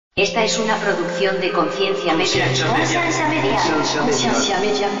Esta es una producción de ConCiencia Media.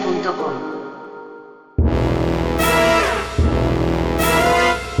 ConCienciamedia.com.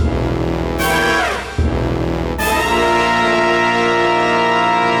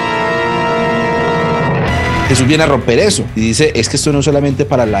 Jesús viene a romper eso y dice, es que esto no es solamente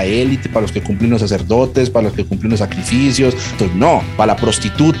para la élite, para los que cumplen los sacerdotes, para los que cumplen los sacrificios. Entonces, no, para la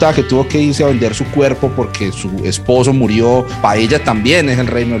prostituta que tuvo que irse a vender su cuerpo porque su esposo murió, para ella también es el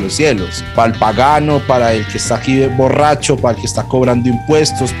reino de los cielos. Para el pagano, para el que está aquí borracho, para el que está cobrando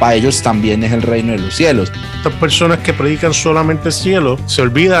impuestos, para ellos también es el reino de los cielos. Estas personas que predican solamente cielo, se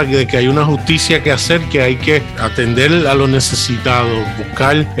olvida de que hay una justicia que hacer, que hay que atender a los necesitados,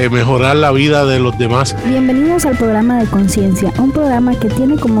 buscar mejorar la vida de los demás. Bienvenidos al programa de ConCiencia, un programa que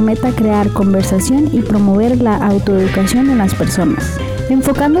tiene como meta crear conversación y promover la autoeducación en las personas,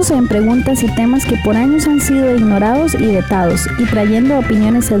 enfocándose en preguntas y temas que por años han sido ignorados y vetados, y trayendo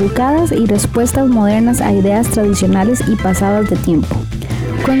opiniones educadas y respuestas modernas a ideas tradicionales y pasadas de tiempo.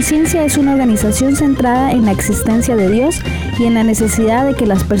 ConCiencia es una organización centrada en la existencia de Dios y en la necesidad de que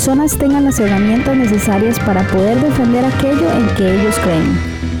las personas tengan las herramientas necesarias para poder defender aquello en que ellos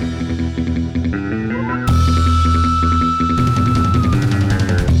creen.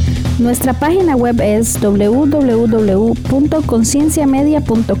 Nuestra página web es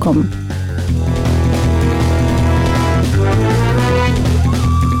www.concienciamedia.com.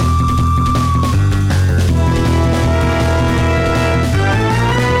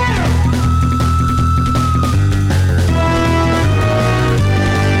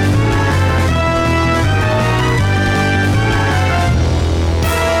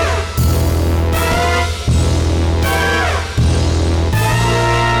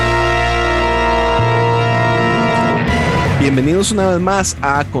 Bienvenidos una vez más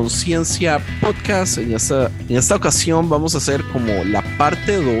a ConCiencia Podcast. En esta ocasión vamos a hacer como la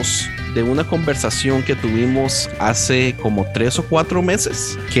parte 2 de una conversación que tuvimos hace como 3 o 4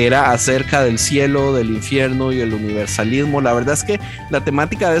 meses, que era acerca del cielo, del infierno y el universalismo. La verdad es que la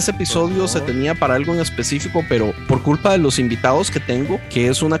temática de ese episodio se tenía para algo en específico, pero por culpa de los invitados que tengo, que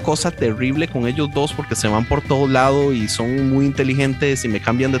es una cosa terrible con ellos dos porque se van por todo lado y son muy inteligentes y me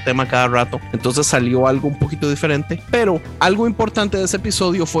cambian de tema cada rato, entonces salió algo un poquito diferente. Pero algo importante de ese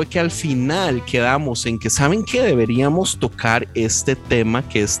episodio fue que al final quedamos en que saben que deberíamos tocar este tema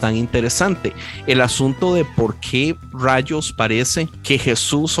que es tan interesante, el asunto de por qué rayos parece que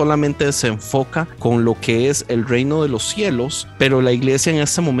Jesús solamente se enfoca con lo que es el reino de los cielos, pero la iglesia en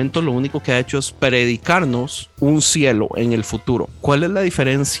este momento lo único que ha hecho es predicarnos un cielo en el futuro. ¿Cuál es la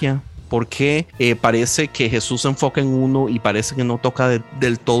diferencia? ¿Por qué parece que Jesús se enfoca en uno y parece que no toca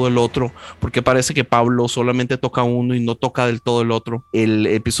del todo el otro? ¿Por qué parece que Pablo solamente toca uno y no toca del todo el otro? El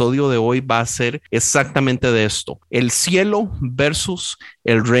episodio de hoy va a ser exactamente de esto: el cielo versus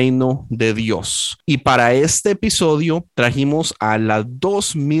el reino de Dios. Y para este episodio trajimos a las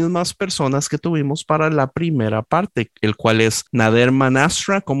dos mismas personas que tuvimos para la primera parte, el cual es Nader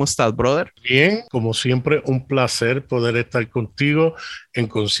Manasrah. ¿Cómo estás, brother? Bien, como siempre, un placer poder estar contigo en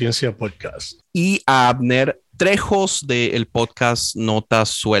ConCiencia Podcast. Y a Abner Trejos del podcast Notas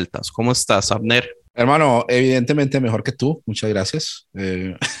Sueltas. ¿Cómo estás, Abner? Hermano, evidentemente mejor que tú. Muchas gracias.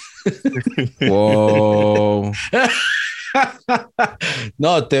 Wow.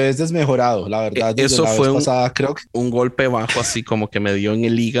 No, te ves desmejororado, la verdad. Eso la fue vez pasada, creo que un golpe bajo, así como que me dio en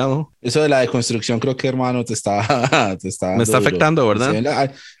el hígado. eso de la deconstrucción, creo que, hermano, te está Me está afectando, ¿verdad?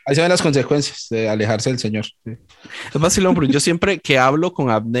 Ahí se ven las consecuencias de alejarse del Señor. Sí. Es vacilón, pero yo siempre que hablo con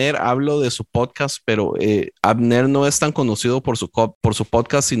Abner, hablo de su podcast, pero Abner no es tan conocido por su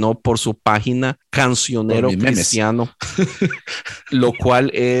podcast, sino por su página Cancionero Cristiano, lo cual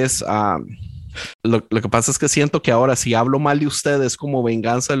es... Lo que pasa es que siento que ahora si hablo mal de usted es como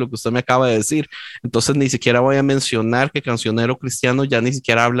venganza de lo que usted me acaba de decir. Entonces ni siquiera voy a mencionar que Cancionero Cristiano ya ni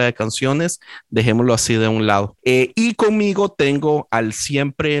siquiera habla de canciones. Dejémoslo así de un lado. Y conmigo tengo al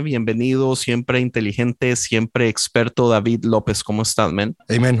siempre bienvenido, siempre inteligente, siempre experto David López. ¿Cómo estás, man?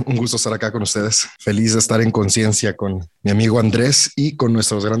 Amen, un gusto estar acá con ustedes. Feliz de estar en ConCiencia con mi amigo Andrés y con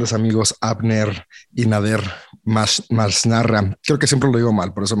nuestros grandes amigos Abner y Nader Manasrah. Creo que siempre lo digo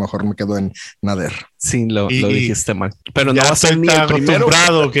mal, por eso mejor me quedo en Nader. Sí, lo dijiste mal. Pero no ya va a ser ni el primero.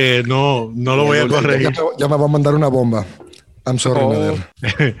 Que no lo voy a corregir. Ya me va a mandar una bomba. I'm sorry, Nader.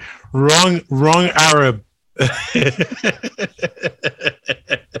 Wrong Arab.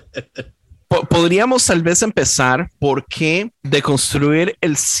 Podríamos tal vez empezar por qué deconstruir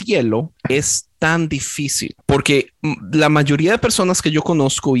el cielo es tan difícil, porque la mayoría de personas que yo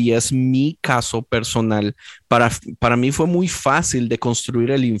conozco, y es mi caso personal, para mí fue muy fácil de construir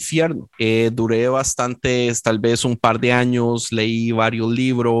el infierno. Duré bastantes, tal vez un par de años, leí varios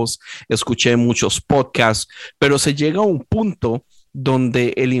libros, escuché muchos podcasts, pero se llega a un punto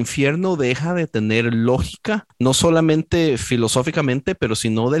donde el infierno deja de tener lógica, no solamente filosóficamente, pero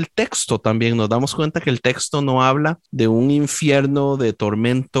sino del texto también. Nos damos cuenta que el texto no habla de un infierno de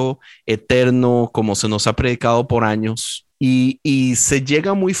tormento eterno como se nos ha predicado por años. Y se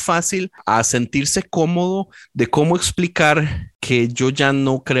llega muy fácil a sentirse cómodo de cómo explicar que yo ya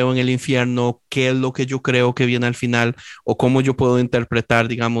no creo en el infierno, qué es lo que yo creo que viene al final, o cómo yo puedo interpretar,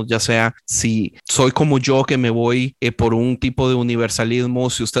 digamos, ya sea si soy como yo que me voy por un tipo de universalismo,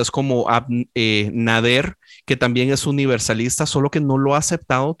 si usted es como Nader, que también es universalista, solo que no lo ha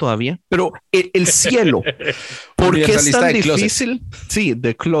aceptado todavía. Pero el cielo, ¿por qué es tan difícil? Sí,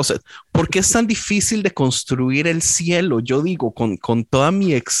 de closet. ¿Por qué es tan difícil de construir el cielo? Yo digo, con toda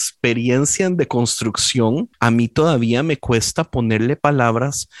mi experiencia en deconstrucción, a mí todavía me cuesta ponerle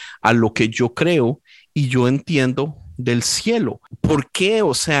palabras a lo que yo creo y yo entiendo del cielo. ¿Por qué?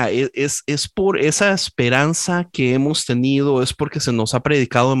 O sea, es por esa esperanza que hemos tenido, es porque se nos ha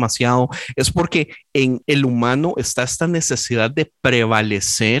predicado demasiado, es porque en el humano está esta necesidad de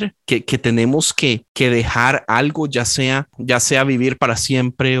prevalecer, que tenemos que dejar algo, ya sea vivir para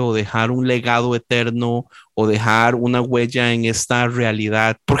siempre o dejar un legado eterno o dejar una huella en esta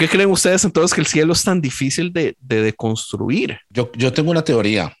realidad. ¿Por qué creen ustedes entonces que el cielo es tan difícil de construir? Yo tengo una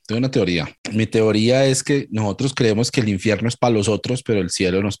teoría. Mi teoría es que nosotros creemos que el infierno es para los otros, pero el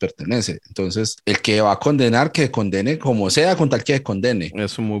cielo nos pertenece. Entonces, el que va a condenar, que condene como sea, con tal que condene.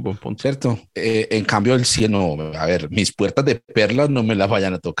 Es un muy buen punto. ¿Cierto? En cambio, el cielo, no, a ver, mis puertas de perlas no me las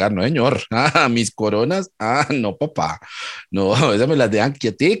vayan a tocar, no, señor. Mis coronas, no, papá. No, esas me las dejan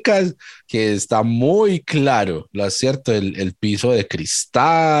quieticas, que está muy claro, ¿lo es cierto? El piso de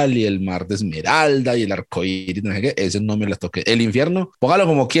cristal y el mar de esmeralda y el arco iris, no sé qué, ese no me las toque. El infierno, póngalo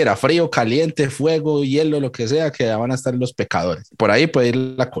como quiera, frío, caliente, fuego, hielo, lo que sea, que van a estar los pecadores. Por ahí puede ir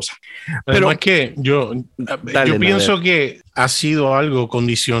la cosa. Pero es que yo pienso que ha sido algo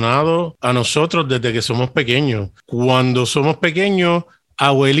condicionado a nosotros desde que somos pequeños. Cuando somos pequeños,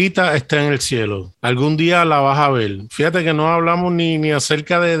 abuelita está en el cielo. Algún día la vas a ver. Fíjate que no hablamos ni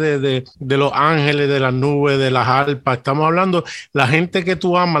acerca de los ángeles, de las nubes, de las alpas. Estamos hablando, la gente que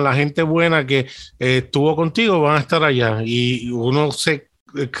tú amas, la gente buena que estuvo contigo van a estar allá. Y uno se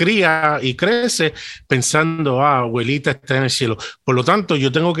cría y crece pensando, abuelita está en el cielo. Por lo tanto, yo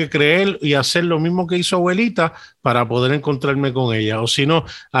tengo que creer y hacer lo mismo que hizo abuelita para poder encontrarme con ella. O si no,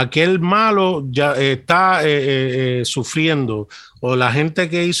 aquel malo ya está sufriendo, o la gente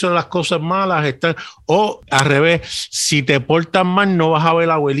que hizo las cosas malas está, o al revés, si te portas mal no vas a ver a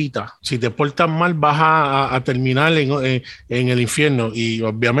la abuelita, si te portas mal vas a terminar en el infierno. Y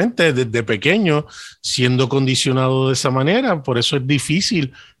obviamente desde pequeño siendo condicionado de esa manera, por eso es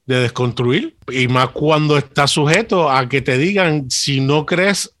difícil de desconstruir, y más cuando está sujeto a que te digan si no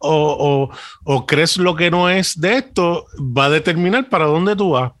crees o crees lo que no es de esto, va a determinar para dónde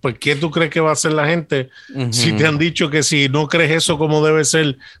tú vas. Pues ¿qué tú crees que va a hacer la gente? Si te han dicho que si no crees eso como debe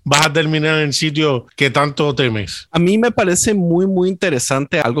ser, vas a terminar en el sitio que tanto temes. A mí me parece muy, muy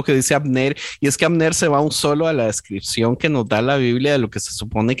interesante algo que dice Abner, y es que Abner se va un solo a la descripción que nos da la Biblia de lo que se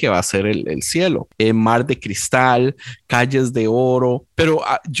supone que va a ser el cielo. Mar de cristal, calles de oro, pero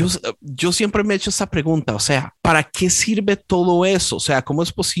yo siempre me he hecho esta pregunta, o sea, ¿para qué sirve todo eso? O sea, ¿cómo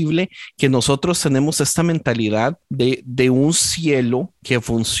es posible que nosotros tenemos esta mentalidad de un cielo que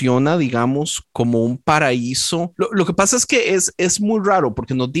funciona, digamos, como un paraíso? Lo que pasa es que es muy raro,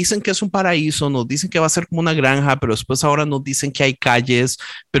 porque nos dicen que es un paraíso, nos dicen que va a ser como una granja, pero después ahora nos dicen que hay calles,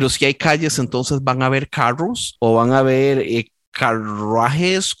 pero si hay calles, entonces van a haber carros o van a haber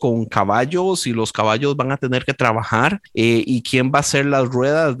carruajes con caballos, y los caballos van a tener que trabajar, y quién va a hacer las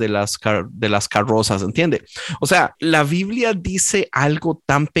ruedas de las carrozas, ¿entiende? O sea, la Biblia dice algo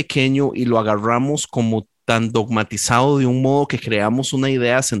tan pequeño y lo agarramos como tan dogmatizado de un modo que creamos una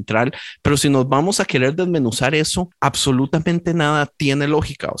idea central, pero si nos vamos a querer desmenuzar eso, absolutamente nada tiene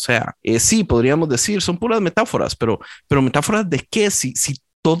lógica. O sea, sí, podríamos decir, son puras metáforas, pero metáforas de qué, si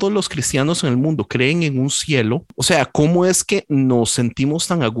todos los cristianos en el mundo creen en un cielo. O sea, ¿cómo es que nos sentimos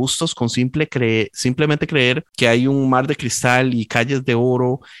tan a gustos con simplemente creer que hay un mar de cristal y calles de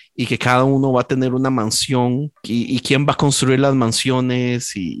oro y que cada uno va a tener una mansión y quién va a construir las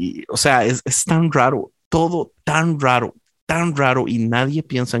mansiones? O sea, es tan raro, todo tan raro, tan raro y nadie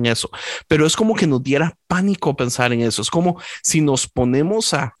piensa en eso, pero es como que nos diera pánico pensar en eso. Es como si nos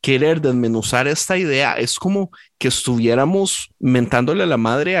ponemos a querer desmenuzar esta idea, es como que estuviéramos mentándole a la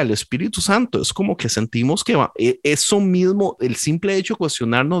madre al Espíritu Santo. Es como que sentimos que eso mismo, el simple hecho de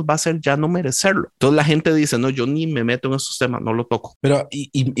cuestionarnos va a ser ya no merecerlo. Entonces la gente dice, no, yo ni me meto en esos temas, no lo toco. Pero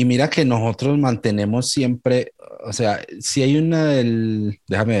y mira que nosotros mantenemos siempre, o sea, si hay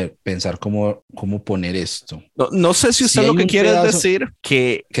déjame pensar cómo poner esto. No sé si usted Si lo hay que un quiere pedazo- decir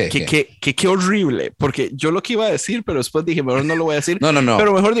 ¿Qué? qué horrible, porque yo lo que iba a decir, pero después dije, mejor no lo voy a decir. No.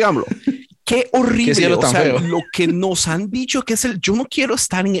 Pero mejor digámoslo. Qué horrible. Qué cielo tan feo. Lo que nos han dicho que es yo no quiero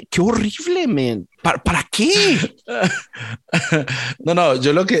estar en qué horrible, man. ¿Para qué? No,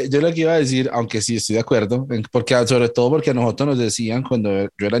 yo lo que iba a decir, aunque sí estoy de acuerdo, porque sobre todo porque a nosotros nos decían cuando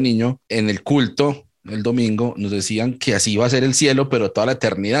yo era niño en el culto, el domingo, nos decían que así iba a ser el cielo, pero toda la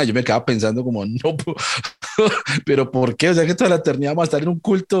eternidad. Yo me quedaba pensando como, no, pero ¿por qué? O sea, que toda la eternidad vamos a estar en un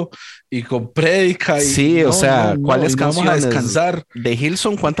culto y con prédica. Sí, o sea, ¿cuáles canciones canciones vamos a descansar de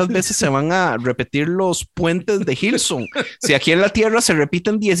Hillsong? ¿Cuántas veces se van a repetir los puentes de Hillsong? Si aquí en la tierra se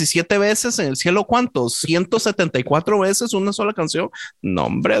repiten 17 veces, en el cielo, ¿cuántos? 174 veces una sola canción. No,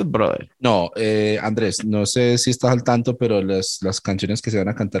 hombre, brother. No, Andrés, no sé si estás al tanto, pero las canciones que se van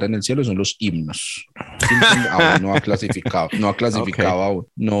a cantar en el cielo son los himnos. Aún no ha clasificado okay. Aún,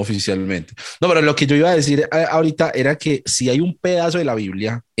 no oficialmente. No, pero lo que yo iba a decir ahorita era que si hay un pedazo de la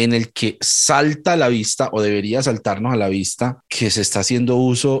Biblia en el que salta a la vista o debería saltarnos a la vista que se está haciendo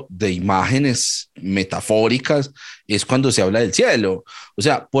uso de imágenes metafóricas, es cuando se habla del cielo. O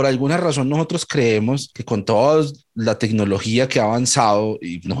sea, por alguna razón nosotros creemos que con toda la tecnología que ha avanzado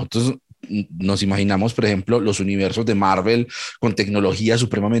y nosotros nos imaginamos, por ejemplo, los universos de Marvel con tecnología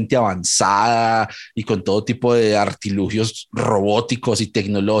supremamente avanzada y con todo tipo de artilugios robóticos y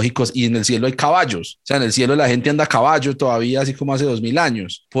tecnológicos, y en el cielo hay caballos. O sea, en el cielo la gente anda a caballo todavía, así como hace 2000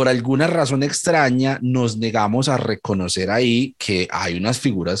 años. Por alguna razón extraña nos negamos a reconocer ahí que hay unas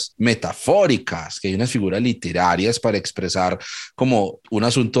figuras metafóricas, que hay unas figuras literarias para expresar como un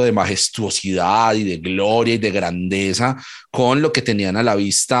asunto de majestuosidad y de gloria y de grandeza con lo que tenían a la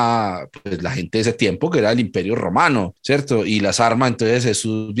vista pues la gente de ese tiempo, que era el Imperio Romano, ¿cierto? Y las armas, entonces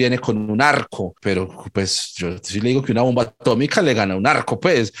Jesús viene con un arco, pero pues yo sí le digo que una bomba atómica le gana un arco,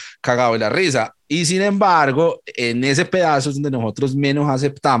 pues, cagado de la risa. Y sin embargo, en ese pedazo es donde nosotros menos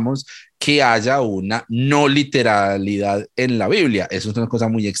aceptamos que haya una no literalidad en la Biblia. Eso es una cosa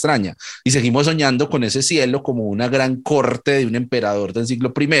muy extraña. Y seguimos soñando con ese cielo como una gran corte de un emperador del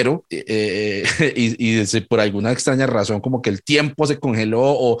siglo I, y por alguna extraña razón como que el tiempo se congeló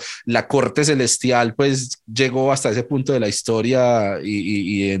o la corte celestial pues llegó hasta ese punto de la historia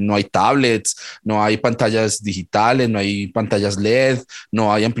y no hay tablets, no hay pantallas digitales, no hay pantallas LED,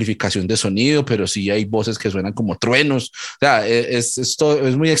 no hay amplificación de sonido, pero sí hay voces que suenan como truenos. O sea,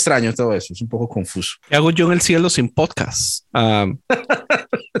 es muy extraño todo eso, es un poco confuso. ¿Qué hago yo en el cielo sin podcast?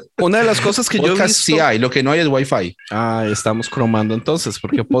 Una de las cosas que podcast yo he visto... sí hay, lo que no hay es Wi-Fi. Estamos cromando entonces,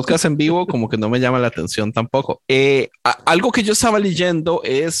 porque podcast en vivo como que no me llama la atención tampoco. Algo que yo estaba leyendo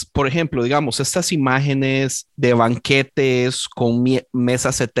es, por ejemplo, digamos, estas imágenes de banquetes con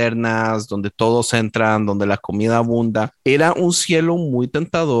mesas eternas, donde todos entran, donde la comida abunda. Era un cielo muy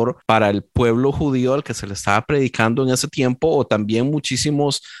tentador para el pueblo judío al que se le estaba predicando en ese tiempo, o también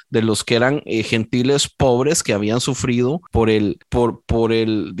muchísimos de los que eran gentiles pobres que habían sufrido por el,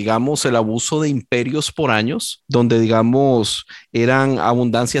 digamos, el abuso de imperios por años, donde, digamos, eran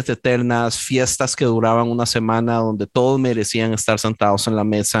abundancias eternas, fiestas que duraban una semana, donde todos merecían estar sentados en la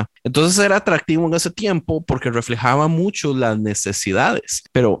mesa. Entonces era atractivo en ese tiempo porque reflejaba mucho las necesidades.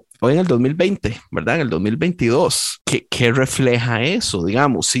 Pero hoy en el 2020, ¿verdad? En el 2022, ¿qué refleja eso?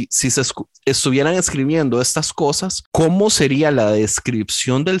 Digamos, si se estuvieran escribiendo estas cosas, ¿cómo sería la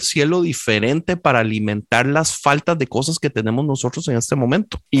descripción del cielo diferente para alimentar las faltas de cosas que tenemos nosotros en este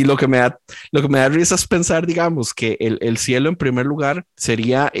momento? Y lo que me da risa es pensar, digamos, que el cielo en primer lugar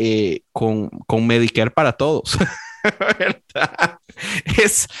sería con Medicare para todos. ¿Verdad?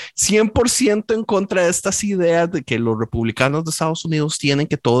 Es 100% en contra de estas ideas de que los republicanos de Estados Unidos tienen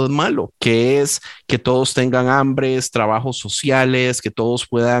que todo es malo, que es que todos tengan hambres, trabajos sociales, que todos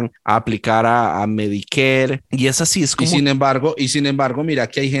puedan aplicar a Medicare, y es así. Es como... y sin embargo, mira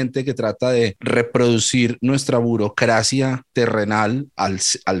que hay gente que trata de reproducir nuestra burocracia terrenal al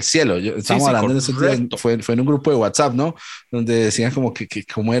cielo. Estamos hablando de ese día, fue en un grupo de WhatsApp, ¿no? Donde decían como que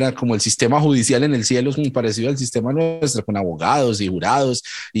como era como el sistema judicial en el cielo es muy parecido al sistema sistema nuestro, con abogados y jurados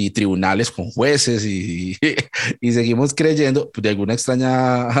y tribunales con jueces y seguimos creyendo de alguna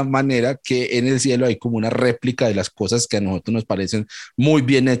extraña manera que en el cielo hay como una réplica de las cosas que a nosotros nos parecen muy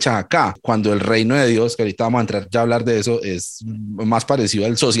bien hechas acá, cuando el reino de Dios, que ahorita vamos a entrar ya a hablar de eso, es más parecido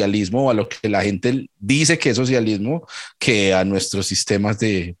al socialismo o a lo que la gente dice que es socialismo que a nuestros sistemas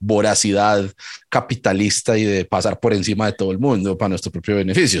de voracidad capitalista y de pasar por encima de todo el mundo para nuestro propio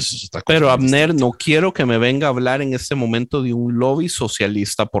beneficio. Pero Abner, no quiero que me venga a hablar en este momento de un lobby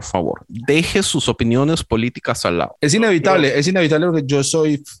socialista, por favor. Deje sus opiniones políticas al lado. Es inevitable porque yo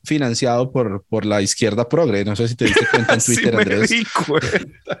soy financiado por la izquierda progre. No sé si te diste cuenta en Twitter, Andrés. Me di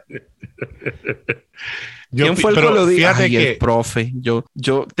cuenta. ¿Quién fue el que lo dijo? Ay, el profe. Yo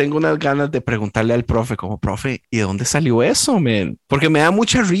tengo unas ganas de preguntarle al profe, como profe, ¿y de dónde salió eso, man? Porque me da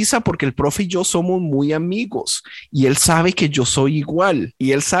mucha risa porque el profe y yo somos muy amigos y él sabe que yo soy igual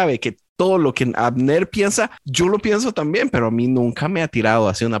y él sabe que todo lo que Abner piensa, yo lo pienso también, pero a mí nunca me ha tirado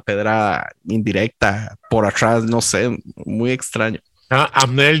así una pedrada indirecta por atrás, no sé, muy extraño.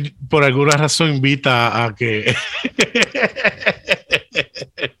 Abner por alguna razón invita a que...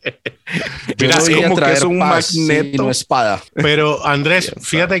 Mira, es como que es un magneto, no espada. Pero Andrés,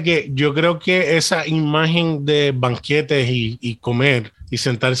 fíjate que yo creo que esa imagen de banquetes y comer y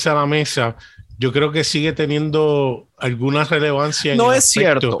sentarse a la mesa, yo creo que sigue teniendo alguna relevancia. No es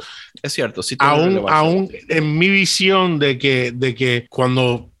cierto, es cierto. Sí, aún en mi visión de que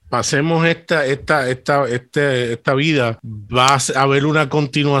cuando pasemos esta vida, va a haber una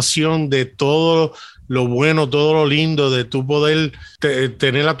continuación de todo lo bueno, todo lo lindo de tu poder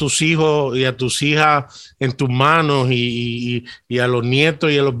tener a tus hijos y a tus hijas en tus manos y a los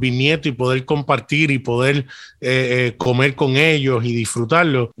nietos y a los bisnietos y poder compartir y poder comer con ellos y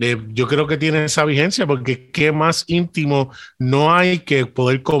disfrutarlo. Yo creo que tiene esa vigencia porque qué más íntimo no hay que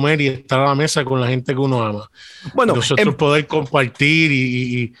poder comer y estar a la mesa con la gente que uno ama. Bueno, nosotros poder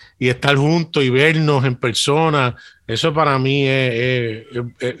compartir y estar juntos y vernos en persona, eso para mí es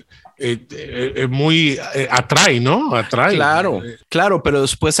muy atrae, ¿no? Atrae. Claro, pero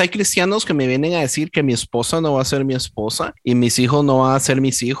después hay cristianos que me vienen a decir que mi esposa no va a ser mi esposa y mis hijos no van a ser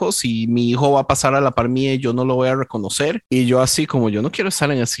mis hijos y mi hijo va a pasar a la par mía y yo no lo voy a reconocer. Y yo así como yo no quiero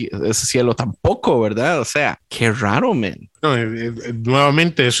estar en ese cielo tampoco, ¿verdad? O sea, qué raro, man. No,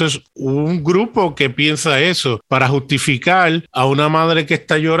 nuevamente, eso es un grupo que piensa eso para justificar a una madre que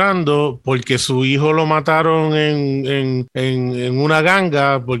está llorando porque su hijo lo mataron en una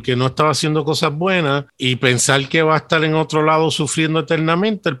ganga porque no estaba haciendo cosas buenas y pensar que va a estar en otro lado sufriendo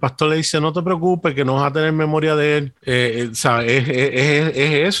eternamente. El pastor le dice, no te preocupes, que no vas a tener memoria de él. ¿Sabes?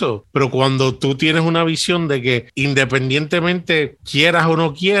 Es eso. Pero cuando tú tienes una visión de que independientemente quieras o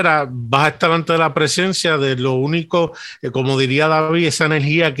no quieras, vas a estar ante la presencia de lo único, como diría David, esa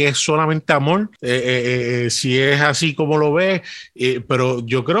energía que es solamente amor, si es así como lo ves, pero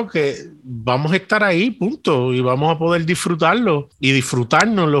yo creo que vamos a estar ahí, punto, y vamos a poder disfrutarlo y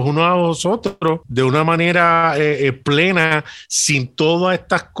disfrutarnos los unos a los otros de una manera plena, sin todas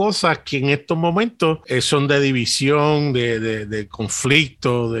estas cosas que en estos momentos son de división, de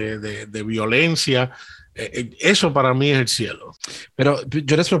conflicto, de violencia. Eso para mí es el cielo. Pero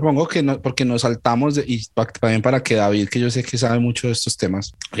yo les propongo que no, porque nos saltamos y también para que David, que yo sé que sabe mucho de estos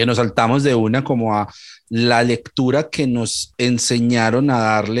temas, que nos saltamos de una como a la lectura que nos enseñaron a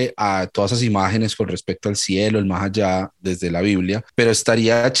darle a todas esas imágenes con respecto al cielo, el más allá desde la Biblia, pero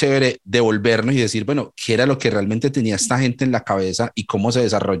estaría chévere devolvernos y decir, bueno, ¿qué era lo que realmente tenía esta gente en la cabeza y cómo se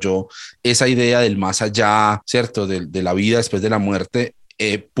desarrolló esa idea del más allá, ¿cierto? De la vida después de la muerte.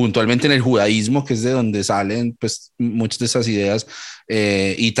 Puntualmente en el judaísmo, que es de donde salen pues muchas de esas ideas,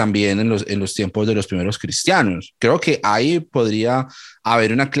 y también en los tiempos de los primeros cristianos. Creo que ahí podría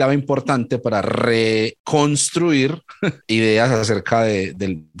haber una clave importante para reconstruir ideas acerca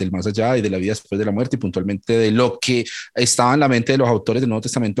del más allá y de la vida después de la muerte, y puntualmente de lo que estaba en la mente de los autores del Nuevo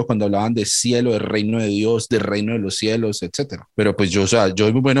Testamento cuando hablaban de cielo, del reino de Dios, del reino de los cielos, etcétera. Pero pues yo soy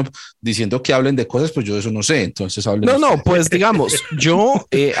muy bueno diciendo que hablen de cosas, pues yo eso no sé, entonces hablen. No, pues digamos, yo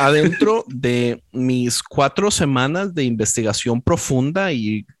adentro de mis 4 semanas de investigación profunda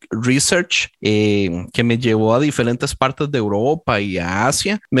y research que me llevó a diferentes partes de Europa y a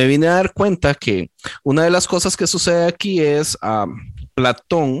Asia, me vine a dar cuenta que una de las cosas que sucede aquí es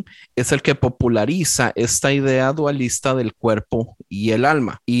Platón es el que populariza esta idea dualista del cuerpo y el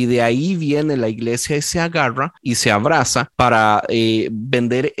alma, y de ahí viene la iglesia y se agarra y se abraza para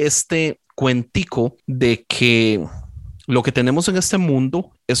vender este cuentico de que lo que tenemos en este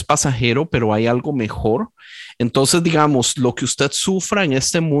mundo es pasajero, pero hay algo mejor. Entonces, digamos, lo que usted sufra en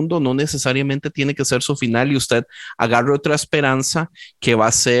este mundo no necesariamente tiene que ser su final y usted agarre otra esperanza que va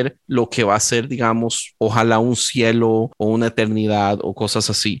a ser lo que va a ser, digamos, ojalá un cielo o una eternidad o cosas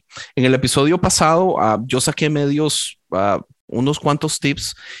así. En el episodio pasado, yo saqué unos cuantos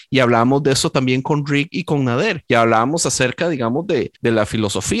tips y hablábamos de eso también con Rick y con Nader y hablábamos acerca, digamos, de la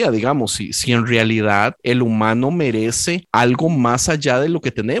filosofía, digamos, si en realidad el humano merece algo más allá de lo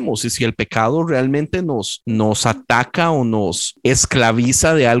que tenemos y si el pecado realmente nos ataca o nos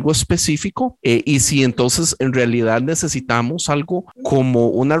esclaviza de algo específico y si entonces en realidad necesitamos algo como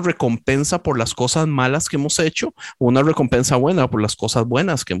una recompensa por las cosas malas que hemos hecho o una recompensa buena por las cosas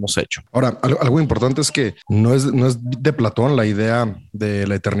buenas que hemos hecho. Ahora, algo importante es que no es de Platón la idea de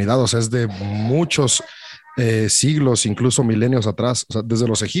la eternidad, o sea, es de muchos siglos, incluso milenios atrás. O sea, desde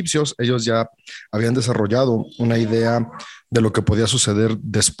los egipcios, ellos ya habían desarrollado una idea de lo que podía suceder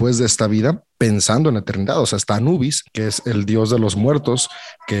después de esta vida, pensando en la eternidad. O sea, está Anubis, que es el dios de los muertos,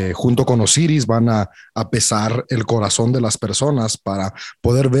 que junto con Osiris van a pesar el corazón de las personas para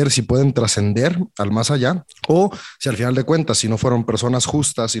poder ver si pueden trascender al más allá, o si al final de cuentas, si no fueron personas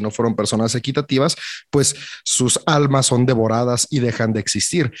justas, si no fueron personas equitativas, pues sus almas son devoradas y dejan de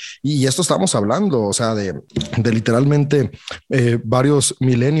existir. Y esto estamos hablando, o sea, de literalmente varios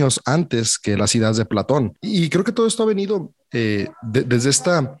milenios antes que las ideas de Platón. Y creo que todo esto ha venido desde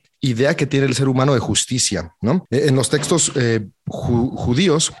esta idea que tiene el ser humano de justicia, ¿no? En los textos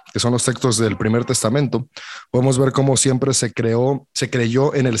judíos, que son los textos del Primer Testamento, podemos ver cómo siempre se creyó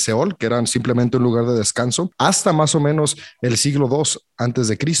en el Seol, que eran simplemente un lugar de descanso, hasta más o menos el siglo II antes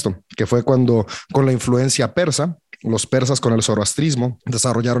de Cristo, que fue cuando con la influencia persa, los persas con el zoroastrismo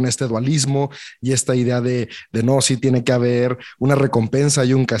desarrollaron este dualismo y esta idea de no, sí tiene que haber una recompensa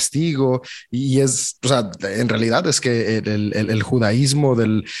y un castigo, y es, o sea, en realidad es que el judaísmo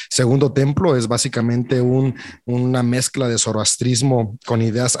del segundo templo es básicamente una mezcla de zoroastrismo con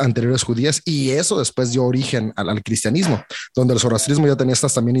ideas anteriores judías, y eso después dio origen al cristianismo, donde el zoroastrismo ya tenía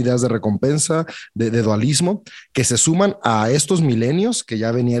estas también ideas de recompensa, de dualismo, que se suman a estos milenios que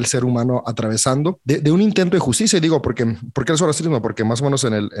ya venía el ser humano atravesando de un intento de justicia. Y digo, ¿por qué el zoroastrismo? Porque más o menos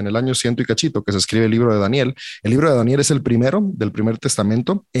en el año 100 y cachito que se escribe el libro de Daniel, el libro de Daniel es el primero del Primer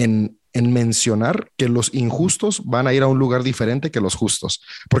Testamento en mencionar que los injustos van a ir a un lugar diferente que los justos.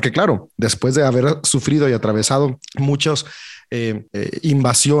 Porque claro, después de haber sufrido y atravesado muchos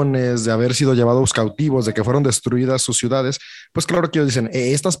invasiones, de haber sido llevados cautivos, de que fueron destruidas sus ciudades, pues claro que ellos dicen,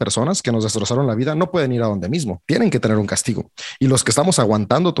 estas personas que nos destrozaron la vida no pueden ir a donde mismo, tienen que tener un castigo. Y los que estamos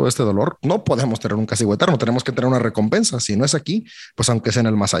aguantando todo este dolor, no podemos tener un castigo eterno, tenemos que tener una recompensa. Si no es aquí, pues aunque sea en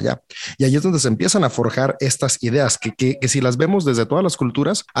el más allá. Y ahí es donde se empiezan a forjar estas ideas que si las vemos desde todas las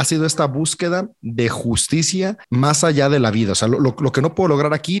culturas, ha sido esta búsqueda de justicia más allá de la vida. O sea, lo que no puedo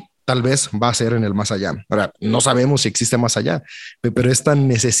lograr aquí, tal vez va a ser en el más allá. Ahora, no sabemos si existe más allá, pero esta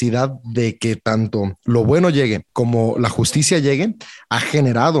necesidad de que tanto lo bueno llegue como la justicia llegue ha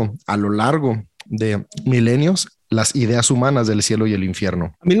generado a lo largo de milenios las ideas humanas del cielo y el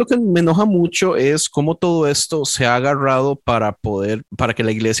infierno. A mí lo que me enoja mucho es cómo todo esto se ha agarrado para que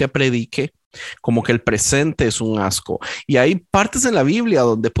la iglesia predique como que el presente es un asco. Y hay partes en la Biblia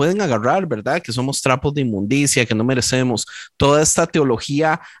donde pueden agarrar, ¿verdad? Que somos trapos de inmundicia, que no merecemos. Toda esta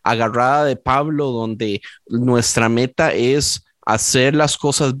teología agarrada de Pablo, donde nuestra meta es hacer las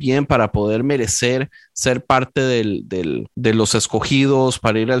cosas bien para poder merecer ser parte de los escogidos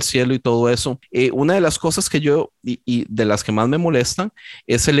para ir al cielo y todo eso. Una de las cosas que yo y de las que más me molestan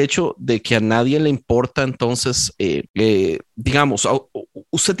es el hecho de que a nadie le importa. Entonces, digamos,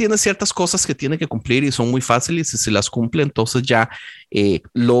 usted tiene ciertas cosas que tiene que cumplir y son muy fáciles, y si las cumple, entonces ya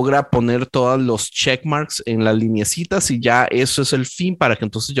logra poner todos los checkmarks en las lineecitas y ya eso es el fin para que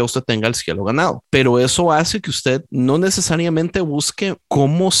entonces ya usted tenga el cielo ganado. Pero eso hace que usted no necesariamente busque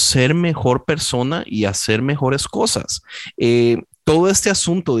cómo ser mejor persona y hacer mejores cosas. Todo este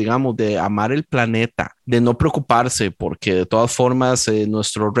asunto, digamos, de amar el planeta, de no preocuparse, porque de todas formas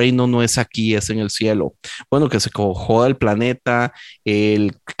nuestro reino no es aquí, es en el cielo. Bueno, que se joda el planeta,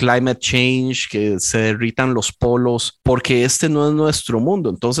 el climate change, que se derritan los polos, porque este no es nuestro mundo.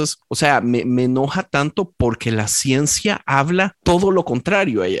 Entonces, o sea, me enoja tanto porque la ciencia habla todo lo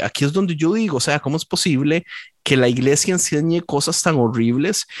contrario. Aquí es donde yo digo, o sea, ¿cómo es posible que la iglesia enseñe cosas tan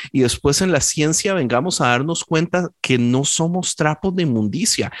horribles y después en la ciencia vengamos a darnos cuenta que no somos trapos de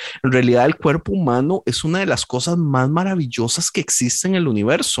inmundicia? En realidad el cuerpo humano es una de las cosas más maravillosas que existe en el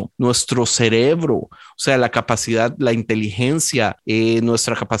universo. Nuestro cerebro, o sea, la capacidad, la inteligencia,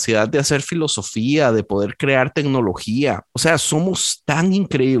 nuestra capacidad de hacer filosofía, de poder crear tecnología. O sea, somos tan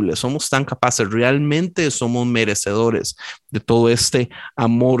increíbles, somos tan capaces, realmente somos merecedores de todo este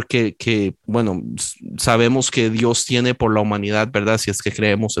amor que, bueno, sabemos que Dios tiene por la humanidad, ¿verdad? Si es que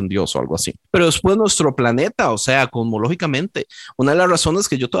creemos en Dios o algo así. Pero después nuestro planeta, o sea, cosmológicamente, una de las razones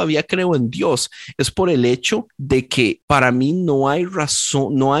que yo todavía creo en Dios es por el hecho de que para mí no hay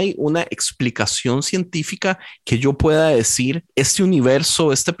razón, no hay una explicación científica que yo pueda decir este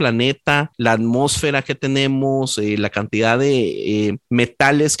universo, este planeta, la atmósfera que tenemos, la cantidad de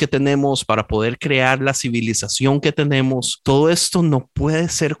metales que tenemos para poder crear la civilización que tenemos. Todo esto no puede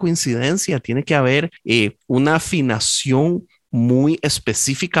ser coincidencia, tiene que haber una afinación muy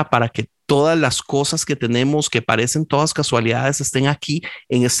específica para que todas las cosas que tenemos, que parecen todas casualidades, estén aquí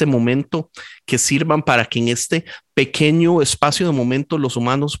en este momento, que sirvan para que en este pequeño espacio de momento los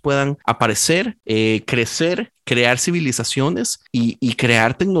humanos puedan aparecer, crecer, crear civilizaciones y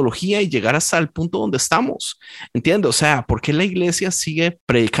crear tecnología y llegar hasta el punto donde estamos. ¿Entiendes? O sea, ¿por qué la iglesia sigue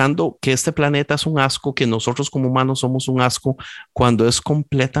predicando que este planeta es un asco, que nosotros como humanos somos un asco, cuando es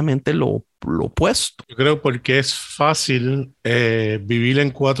completamente lo opuesto? Yo creo porque es fácil vivir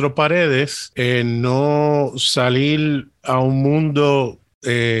en cuatro paredes, no salir a un mundo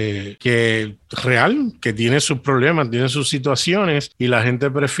que real, que tiene sus problemas, tiene sus situaciones, y la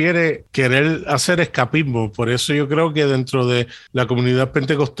gente prefiere querer hacer escapismo. Por eso yo creo que dentro de la comunidad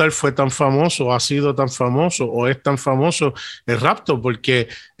pentecostal fue tan famoso, ha sido tan famoso o es tan famoso el rapto, porque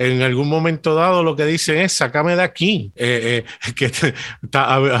en algún momento dado lo que dicen es sácame de aquí,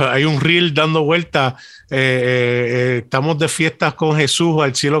 hay un reel dando vuelta, estamos de fiestas con Jesús,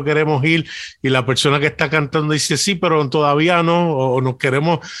 al cielo queremos ir, y la persona que está cantando dice sí, pero todavía no, o nos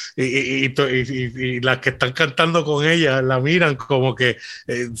queremos, y las que están cantando con ella la miran como que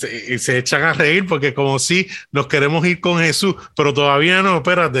se echan a reír, porque como si nos queremos ir con Jesús, pero todavía no,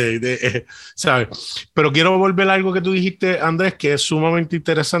 espérate, ¿sabes? Pero quiero volver a algo que tú dijiste, Andrés, que es sumamente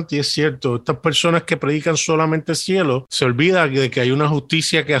interesante, y es cierto. Estas personas que predican solamente cielo, se olvida de que hay una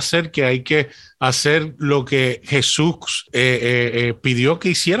justicia que hacer, que hay que hacer lo que Jesús pidió que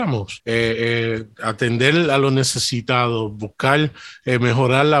hiciéramos, atender a los necesitados, buscar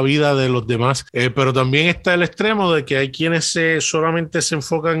mejorar la vida de los demás, pero también está el extremo de que hay quienes solamente se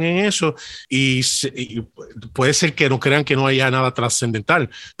enfocan en eso y puede ser que no crean que no haya nada trascendental,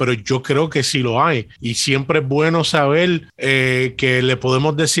 pero yo creo que sí lo hay, y siempre es bueno saber que le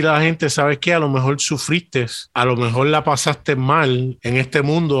podemos decir a la gente, ¿sabes qué? A lo mejor sufriste, a lo mejor la pasaste mal en este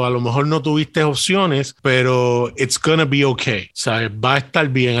mundo, a lo mejor no tuviste opciones, pero it's gonna be okay, ¿sabes? Va a estar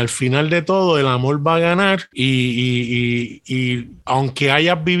bien. Al final de todo, el amor va a ganar, y aunque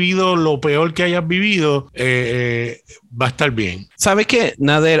hayas vivido lo peor que hayas vivido, va a estar bien. ¿Sabe qué,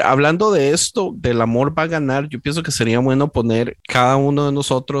 Nader? Hablando de esto, del amor va a ganar, yo pienso que sería bueno poner cada uno de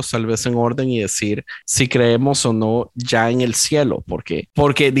nosotros tal vez en orden y decir si creemos o no ya en el cielo.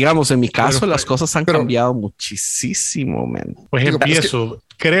 Porque digamos, en mi caso, las cosas han cambiado muchísimo, man. Pues empiezo.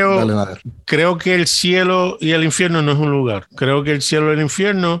 Creo que el cielo y el infierno no es un lugar. Creo que el cielo y el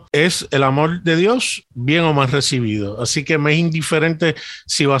infierno es el amor de Dios bien o mal recibido. Así que me es indiferente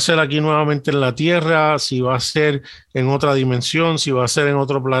si va a ser aquí nuevamente en la tierra, si va a ser en otra dimensión, si va a ser en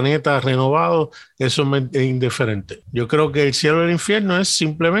otro planeta renovado. Eso me es indiferente. Yo creo que el cielo y el infierno es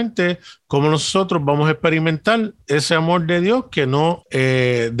simplemente cómo nosotros vamos a experimentar ese amor de Dios que no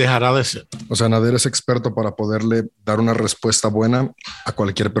dejará de ser. O sea, Nader es experto para poderle dar una respuesta buena a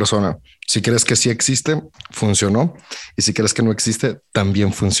cualquier persona. Si crees que sí existe, funcionó. Y si crees que no existe,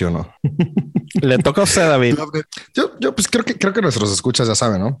 también funcionó. Le toca a usted, David. Yo pues creo que nuestros escuchas ya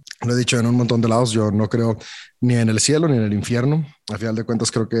saben, ¿no? Lo he dicho en un montón de lados. Yo no creo ni en el cielo ni en el infierno. Al final de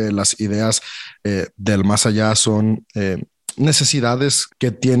cuentas, creo que las ideas del más allá son necesidades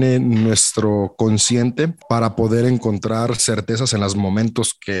que tiene nuestro consciente para poder encontrar certezas en los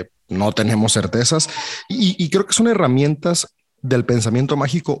momentos que no tenemos certezas. Y creo que son herramientas del pensamiento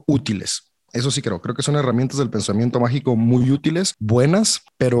mágico útiles. Eso sí creo que son herramientas del pensamiento mágico muy útiles, buenas,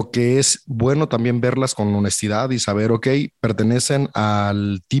 pero que es bueno también verlas con honestidad y saber, ok, pertenecen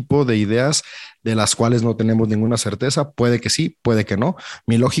al tipo de ideas de las cuales no tenemos ninguna certeza. Puede que sí, puede que no.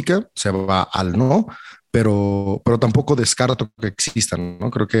 Mi lógica se va al no, pero tampoco descarto que existan,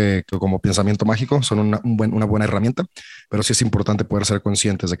 ¿no? Creo que como pensamiento mágico son una buena herramienta, pero sí es importante poder ser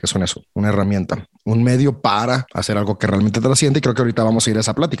conscientes de que son eso, una herramienta, un medio para hacer algo que realmente trasciende. Y creo que ahorita vamos a ir a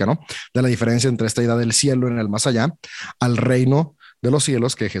esa plática, ¿no? De la diferencia entre esta idea del cielo en el más allá al reino de los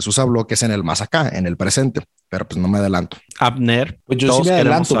cielos que Jesús habló, que es en el más acá, en el presente. Pero pues no me adelanto. Abner, pues yo sí me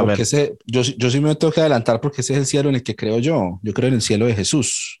adelanto porque yo sí me tengo que adelantar porque ese es el cielo en el que creo yo. Yo creo en el cielo de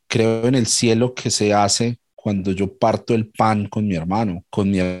Jesús. Creo en el cielo que se hace cuando yo parto el pan con mi hermano,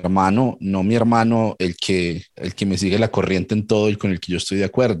 no mi hermano el que me sigue la corriente en todo y con el que yo estoy de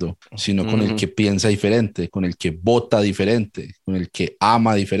acuerdo, sino con el que piensa diferente, con el que vota diferente, con el que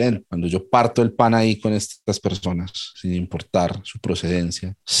ama diferente. Cuando yo parto el pan ahí con estas personas, sin importar su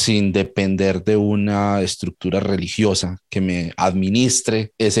procedencia, sin depender de una estructura religiosa que me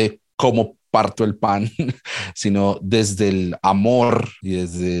administre ese cómo parto el pan, sino desde el amor y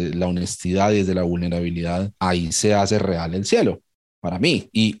desde la honestidad y desde la vulnerabilidad, ahí se hace real el cielo para mí.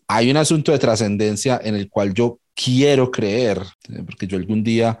 Y hay un asunto de trascendencia en el cual yo quiero creer, porque yo algún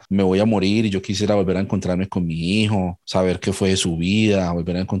día me voy a morir y yo quisiera volver a encontrarme con mi hijo, saber qué fue de su vida,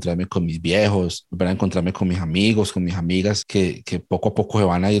 volver a encontrarme con mis viejos, volver a encontrarme con mis amigos, con mis amigas que poco a poco se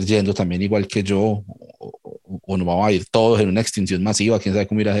van a ir yendo también igual que yo, o nos vamos a ir todos en una extinción masiva, quién sabe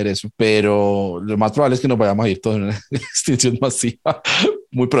cómo ir a hacer eso, pero lo más probable es que nos vayamos a ir todos en una extinción masiva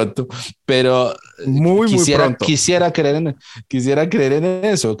muy pronto, pero quisiera creer en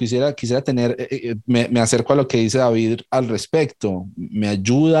eso, quisiera tener, me acerco a lo que dice David al respecto, me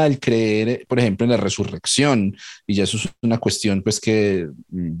ayuda el creer, por ejemplo, en la resurrección, y ya eso es una cuestión pues que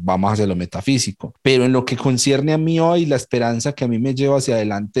vamos hacia lo metafísico, pero en lo que concierne a mí hoy, la esperanza que a mí me lleva hacia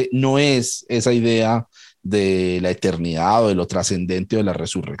adelante no es esa idea de la eternidad o de lo trascendente o de la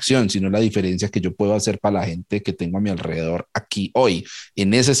resurrección, sino la diferencia que yo puedo hacer para la gente que tengo a mi alrededor aquí hoy.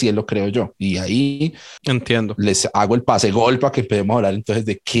 En ese cielo creo yo. Y ahí entiendo. Les hago el pase gol para que empecemos a hablar entonces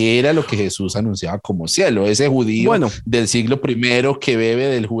de qué era lo que Jesús anunciaba como cielo. Ese judío del siglo I que bebe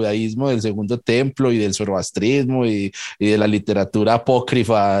del judaísmo del segundo templo y del zoroastrismo y de la literatura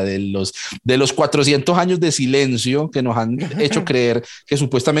apócrifa de los 400 años de silencio que nos han hecho creer que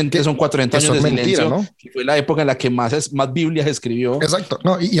supuestamente son 400 años de silencio, ¿no? Fue la época en la que más Biblias escribió. Exacto.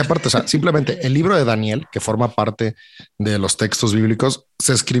 No, y aparte, o sea, simplemente el libro de Daniel, que forma parte de los textos bíblicos,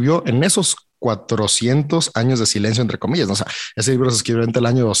 se escribió en esos 400 años de silencio, entre comillas, ¿no? O sea, ese libro se escribió entre el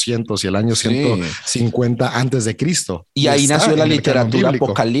año 200 y el año 150 antes de Cristo. Y ahí nació la literatura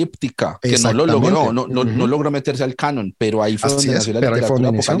apocalíptica, que no lo logró, no logró meterse al canon, pero ahí fue donde nació la literatura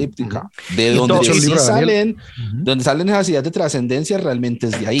apocalíptica. De donde sí donde salen esas ideas de trascendencia, realmente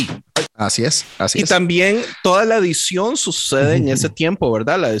es de ahí. Así es. Y también toda la edición sucede en ese tiempo,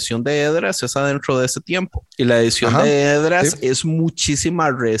 ¿verdad? La edición de Esdras es adentro de ese tiempo. Y la edición de Esdras es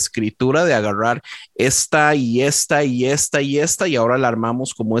muchísima reescritura de agarrar esta y esta y esta y esta, y ahora la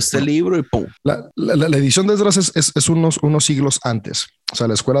armamos como este libro y ¡pum! La edición de Esdras es unos siglos antes. O sea,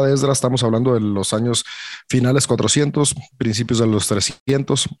 la escuela de Esdras, estamos hablando de los años finales 400, principios de los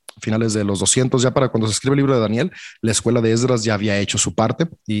 300, finales de los 200. Ya para cuando se escribe el libro de Daniel, la escuela de Esdras ya había hecho su parte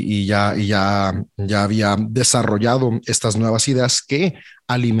y ya había desarrollado estas nuevas ideas que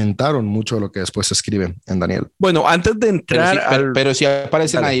alimentaron mucho de lo que después se escribe en Daniel. Bueno, antes de entrar pero sí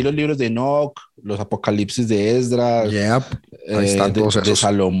aparecen ahí los libros de Enoch, los apocalipsis de Esdras, ahí están todos esos. De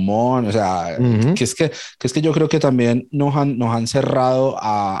Salomón, o sea, que es que yo creo que también nos han cerrado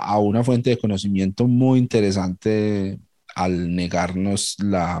a una fuente de conocimiento muy interesante al negarnos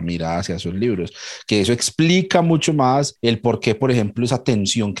la mirada hacia esos libros, que eso explica mucho más el por qué, por ejemplo, esa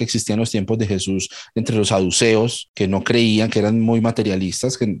tensión que existía en los tiempos de Jesús entre los saduceos, que no creían, que eran muy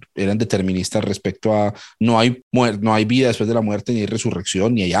materialistas, que eran deterministas respecto a no hay vida después de la muerte, ni hay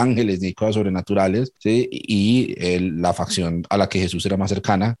resurrección, ni hay ángeles, ni hay cosas sobrenaturales, ¿sí? Y la facción a la que Jesús era más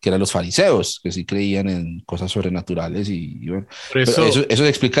cercana, que eran los fariseos, que sí creían en cosas sobrenaturales y bueno, eso se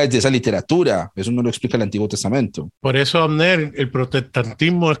explica desde esa literatura, eso no lo explica el Antiguo Testamento. Por eso, Abner, el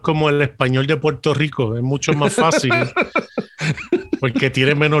protestantismo es como el español de Puerto Rico, es mucho más fácil porque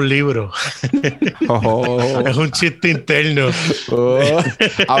tiene menos libros. Es un chiste interno.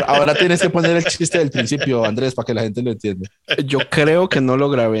 Ahora tienes que poner el chiste del principio, Andrés, para que la gente lo entienda. Yo creo que no lo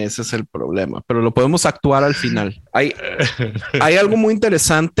grabé, ese es el problema, pero lo podemos actuar al final. Hay algo muy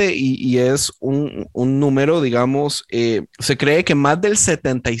interesante y es un número, digamos, se cree que más del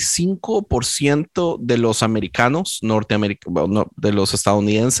 75% de los americanos de los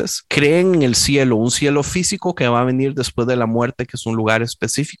estadounidenses creen en el cielo, un cielo físico que va a venir después de la muerte, que es un lugar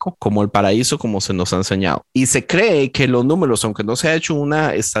específico como el paraíso, como se nos ha enseñado. Y se cree que los números, aunque no se ha hecho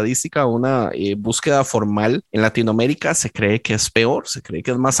una estadística, una búsqueda formal en Latinoamérica, se cree que es peor, se cree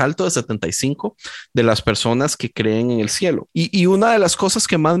que es más alto de 75 de las personas que creen en el cielo. Y una de las cosas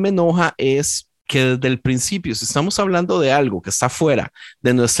que más me enoja es que desde el principio, si estamos hablando de algo que está fuera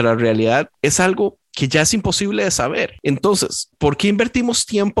de nuestra realidad, es algo que ya es imposible de saber. Entonces, ¿por qué invertimos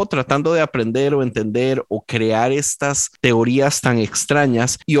tiempo tratando de aprender o entender o crear estas teorías tan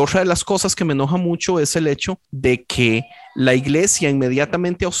extrañas? Y otra de las cosas que me enoja mucho es el hecho de que la iglesia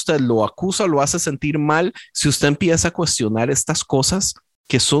inmediatamente a usted lo acusa, lo hace sentir mal si usted empieza a cuestionar estas cosas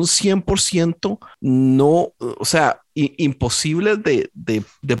que son 100% no, o sea, imposibles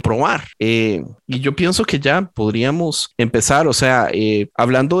de probar. Y yo pienso que ya podríamos empezar, o sea,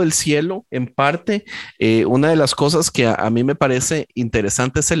 hablando del cielo, en parte, una de las cosas que a mí me parece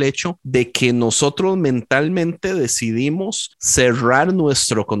interesante es el hecho de que nosotros mentalmente decidimos cerrar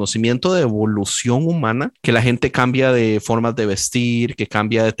nuestro conocimiento de evolución humana, que la gente cambia de formas de vestir, que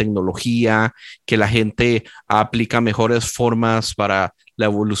cambia de tecnología, que la gente aplica mejores formas para la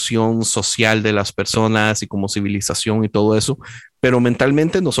evolución social de las personas y como civilización y todo eso, pero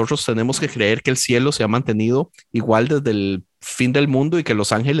mentalmente nosotros tenemos que creer que el cielo se ha mantenido igual desde el fin del mundo y que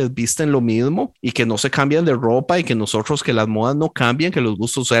los ángeles visten lo mismo y que no se cambian de ropa y que nosotros, que las modas no cambian, que los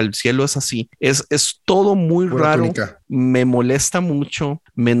gustos, o sea, el cielo es así. Es todo muy raro. Túnica. Me molesta mucho,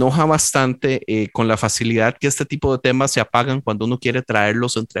 me enoja bastante con la facilidad que este tipo de temas se apagan cuando uno quiere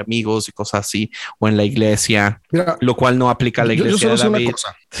traerlos entre amigos y cosas así, o en la iglesia. Mira, lo cual no aplica a la iglesia. Yo solo sé una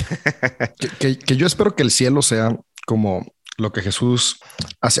cosa, que yo espero que el cielo sea como lo que Jesús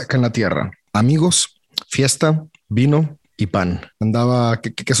hace acá en la tierra: amigos, fiesta, vino y pan. Andaba,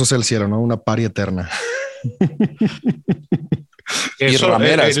 que eso sea el cielo, ¿no? Una party eterna. Eso, y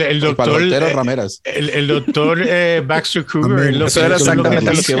rameras, el doctor rameras. El doctor Baxter Kruger, eso era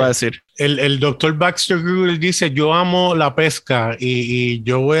exactamente lo que iba a decir. El doctor Baxter Kruger dice: yo amo la pesca y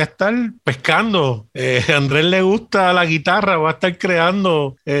yo voy a estar pescando. A Andrés le gusta la guitarra, va a estar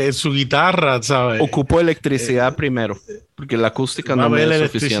creando su guitarra, ¿sabes? Ocupo electricidad primero, porque la acústica no me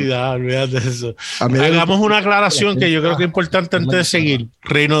es suficiente. Olvídate de eso. Hagamos una aclaración que yo creo que es importante antes de seguir.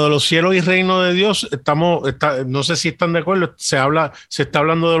 Reino de los cielos y Reino de Dios, no sé si están de acuerdo, se está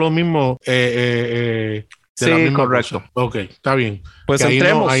hablando de lo mismo. Sí, correcto. Ok, está bien. Pues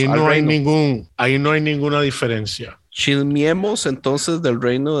entremos. Ahí no hay ninguna diferencia. Chismeemos entonces del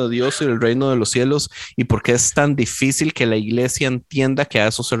reino de Dios y del reino de los cielos y por qué es tan difícil que la iglesia entienda que a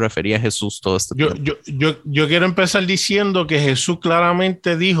eso se refería Jesús todo este tiempo. Yo quiero empezar diciendo que Jesús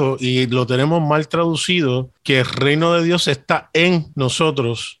claramente dijo, y lo tenemos mal traducido, que el reino de Dios está en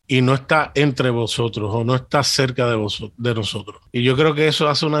nosotros y no está entre vosotros o no está cerca de nosotros. Y yo creo que eso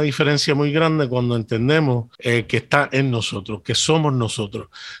hace una diferencia muy grande cuando entendemos que está en nosotros, que somos nosotros.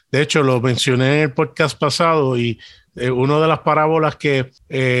 De hecho, lo mencioné en el podcast pasado y una de las parábolas que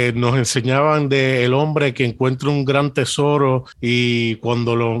nos enseñaban del hombre que encuentra un gran tesoro y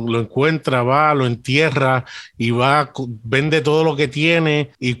cuando lo encuentra va, lo entierra y va, vende todo lo que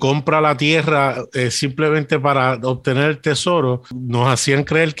tiene y compra la tierra simplemente para obtener el tesoro, nos hacían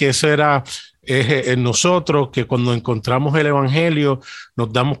creer que eso era en nosotros, que cuando encontramos el evangelio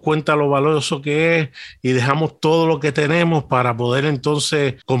nos damos cuenta lo valioso que es y dejamos todo lo que tenemos para poder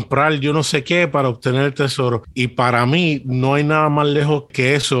entonces comprar yo no sé qué para obtener el tesoro. Y para mí no hay nada más lejos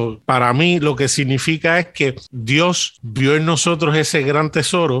que eso. Para mí lo que significa es que Dios vio en nosotros ese gran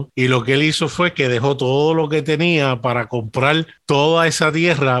tesoro y lo que él hizo fue que dejó todo lo que tenía para comprar toda esa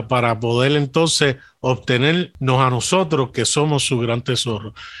tierra para poder entonces obtenernos a nosotros que somos su gran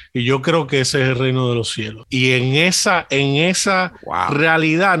tesoro. Y yo creo que ese es el reino de los cielos. Y en esa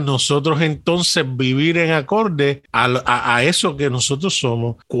realidad nosotros entonces vivir en acorde a eso que nosotros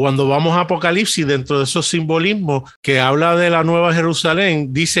somos. Cuando vamos a Apocalipsis, dentro de esos simbolismos que habla de la Nueva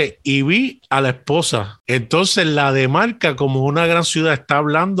Jerusalén, dice, y vi a la esposa. Entonces la demarca como una gran ciudad. Está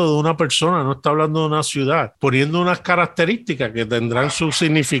hablando de una persona, no está hablando de una ciudad, poniendo unas características que tendrán su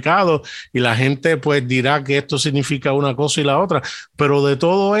significado y la gente pues dirá que esto significa una cosa y la otra, pero de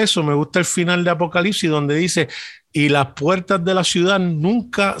todo eso me gusta el final de Apocalipsis donde dice, y las puertas de la ciudad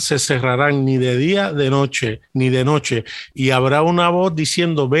nunca se cerrarán ni de día, ni de noche, y habrá una voz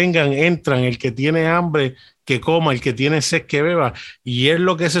diciendo, vengan, entran, el que tiene hambre que coma, el que tiene sed que beba. Y es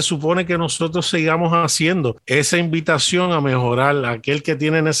lo que se supone que nosotros sigamos haciendo, esa invitación a mejorar, a aquel que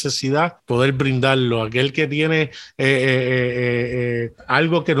tiene necesidad, poder brindarlo, a aquel que tiene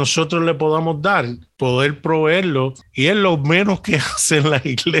algo que nosotros le podamos dar, poder proveerlo. Y es lo menos que hacen las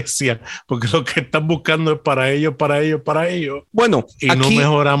iglesias, porque lo que están buscando es para ellos. Bueno, y aquí no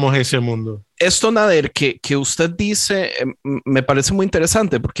mejoramos ese mundo. Esto, Nader, que usted dice, me parece muy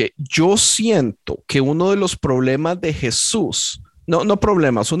interesante porque yo siento que uno de los problemas de Jesús, no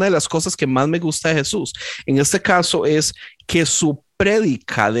problemas, una de las cosas que más me gusta de Jesús, en este caso es que su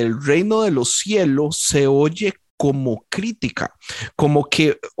prédica del reino de los cielos se oye como crítica, como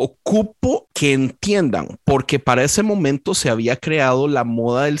que ocupo que entiendan, porque para ese momento se había creado la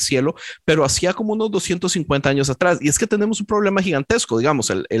moda del cielo, pero hacía como unos 250 años atrás. Y es que tenemos un problema gigantesco, digamos,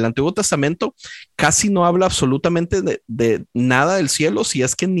 el Antiguo Testamento casi no habla absolutamente de nada del cielo, si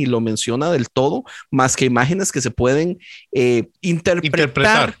es que ni lo menciona del todo, más que imágenes que se pueden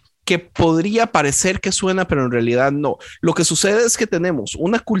interpretar. Que podría parecer que suena, pero en realidad no. Lo que sucede es que tenemos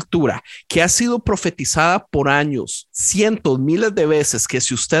una cultura que ha sido profetizada por años, cientos, miles de veces, que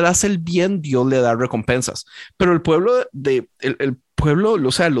si usted hace el bien, Dios le da recompensas. Pero el pueblo,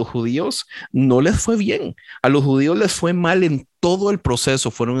 o sea, los judíos no les fue bien. A los judíos les fue mal en todo el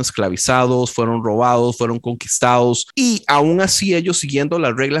proceso. Fueron esclavizados, fueron robados, fueron conquistados y aún así ellos siguiendo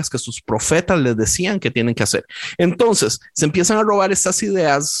las reglas que sus profetas les decían que tienen que hacer. Entonces se empiezan a robar estas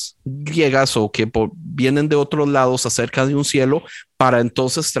ideas griegas o que vienen de otros lados acerca de un cielo para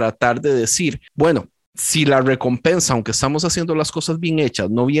entonces tratar de decir, bueno, si la recompensa, aunque estamos haciendo las cosas bien hechas,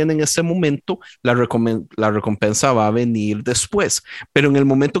 no viene en ese momento, la recompensa va a venir después. Pero en el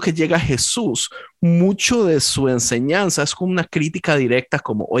momento que llega Jesús, mucho de su enseñanza es como una crítica directa,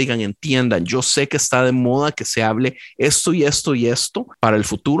 como, oigan, entiendan, yo sé que está de moda que se hable esto y esto y esto para el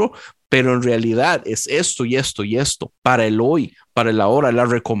futuro, pero en realidad es esto y esto y esto para el hoy, para el ahora. La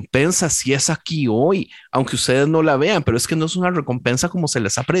recompensa sí es aquí hoy, aunque ustedes no la vean, pero es que no es una recompensa como se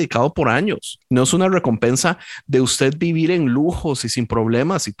les ha predicado por años. No es una recompensa de usted vivir en lujos y sin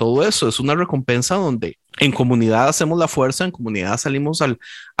problemas y todo eso. Es una recompensa donde en comunidad hacemos la fuerza, en comunidad salimos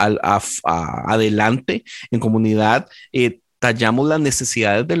adelante, en comunidad tallamos las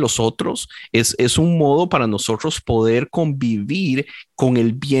necesidades de los otros. Es un modo para nosotros poder convivir con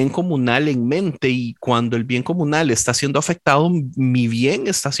el bien comunal en mente, y cuando el bien comunal está siendo afectado, mi bien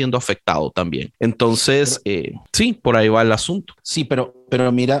está siendo afectado también. Entonces, sí, por ahí va el asunto. Sí,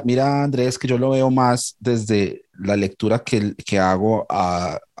 pero mira, Andrés, que yo lo veo más desde la lectura que hago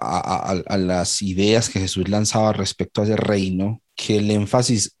a las ideas que Jesús lanzaba respecto a ese reino, que el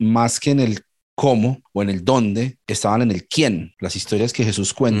énfasis más que en el cómo o en el dónde, estaban en el quién. Las historias que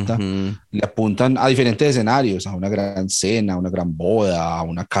Jesús cuenta le apuntan a diferentes escenarios, a una gran cena, a una gran boda, a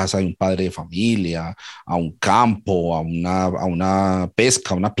una casa de un padre de familia, a un campo, a una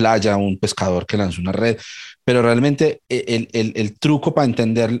pesca, a una playa, a un pescador que lanzó una red. Pero realmente el truco para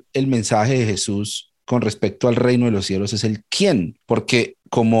entender el mensaje de Jesús con respecto al reino de los cielos es el quién, porque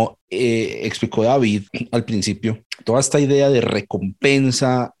como explicó David al principio, toda esta idea de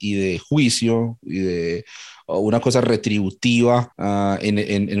recompensa y de juicio y de una cosa retributiva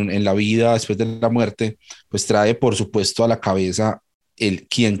en la vida después de la muerte, pues trae por supuesto a la cabeza el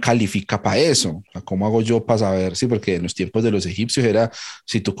quién califica para eso. O sea, ¿cómo hago yo para saber? Sí, porque en los tiempos de los egipcios era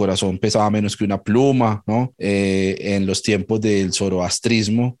si tu corazón pesaba menos que una pluma, ¿no? En los tiempos del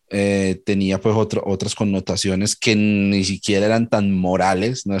zoroastrismo tenía pues otras connotaciones que ni siquiera eran tan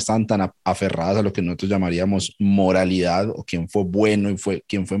morales, no estaban tan aferradas a lo que nosotros llamaríamos moralidad o quién fue bueno y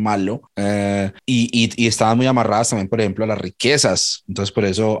quién fue malo, y estaban muy amarradas también, por ejemplo, a las riquezas. Entonces por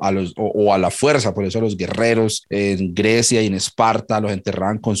eso o a la fuerza, por eso a los guerreros en Grecia y en Esparta los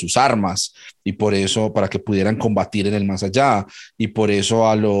enterraban con sus armas, y por eso para que pudieran combatir en el más allá, y por eso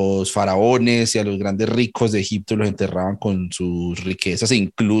a los faraones y a los grandes ricos de Egipto los enterraban con sus riquezas e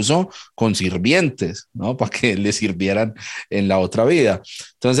incluso con sirvientes, ¿no? Para que les sirvieran en la otra vida.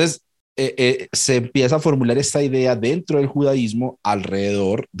 Entonces se empieza a formular esta idea dentro del judaísmo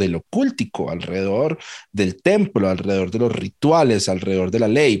alrededor de lo cultico, alrededor del templo, alrededor de los rituales, alrededor de la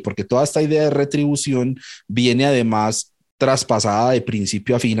ley, porque toda esta idea de retribución viene además traspasada de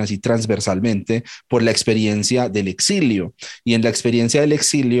principio a fin, así transversalmente, por la experiencia del exilio. Y en la experiencia del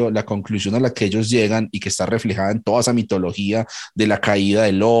exilio, la conclusión a la que ellos llegan, y que está reflejada en toda esa mitología de la caída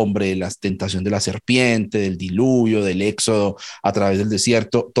del hombre, de la tentación de la serpiente, del diluvio, del éxodo a través del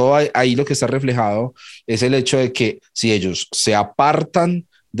desierto, todo ahí lo que está reflejado es el hecho de que si ellos se apartan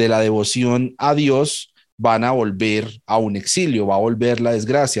de la devoción a Dios, van a volver a un exilio, va a volver la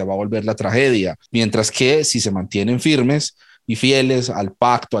desgracia, va a volver la tragedia, mientras que si se mantienen firmes y fieles al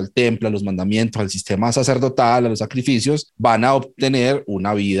pacto, al templo, a los mandamientos, al sistema sacerdotal, a los sacrificios, van a obtener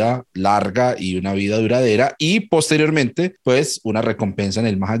una vida larga y una vida duradera, y posteriormente pues una recompensa en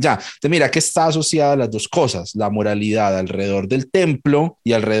el más allá. Entonces mira que está asociada a las dos cosas, la moralidad alrededor del templo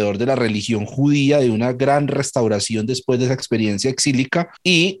y alrededor de la religión judía, de una gran restauración después de esa experiencia exílica,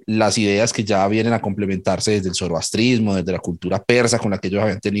 y las ideas que ya vienen a complementarse desde el zoroastrismo, desde la cultura persa con la que ellos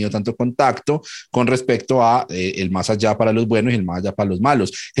habían tenido tanto contacto con respecto a el más allá para los buenos buenos y el más allá para los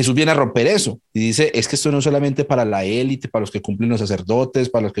malos. Jesús viene a romper eso y dice, es que esto no es solamente para la élite, para los que cumplen los sacerdotes,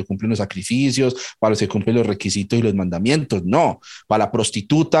 para los que cumplen los sacrificios, para los que cumplen los requisitos y los mandamientos, no, para la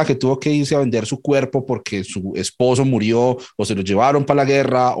prostituta que tuvo que irse a vender su cuerpo porque su esposo murió o se lo llevaron para la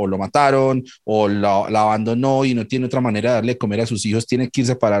guerra o lo mataron o la abandonó y no tiene otra manera de darle de comer a sus hijos, tiene que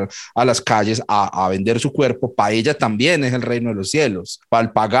irse a las calles a vender su cuerpo. Para ella también es el reino de los cielos. Para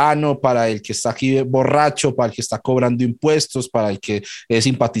el pagano, para el que está aquí borracho, para el que está cobrando impuestos, para el que es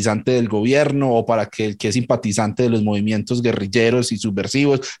simpatizante del gobierno o para el que es simpatizante de los movimientos guerrilleros y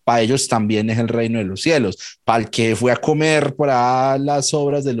subversivos, para ellos también es el reino de los cielos. Para el que fue a comer por las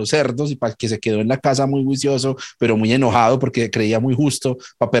sobras de los cerdos y para el que se quedó en la casa muy juicioso, pero muy enojado porque creía muy justo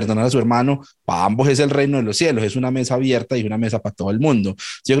para perdonar a su hermano, para ambos es el reino de los cielos. Es una mesa abierta y una mesa para todo el mundo.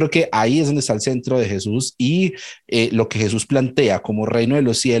 Yo creo que ahí es donde está el centro de Jesús y lo que Jesús plantea como reino de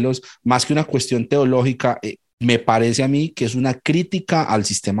los cielos, más que una cuestión teológica, me parece a mí que es una crítica al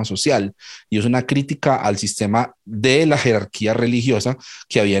sistema social y es una crítica al sistema de la jerarquía religiosa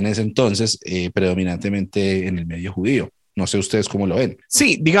que había en ese entonces predominantemente en el medio judío. No sé ustedes cómo lo ven.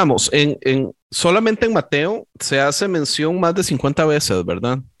 Sí, digamos, solamente en Mateo se hace mención más de 50 veces,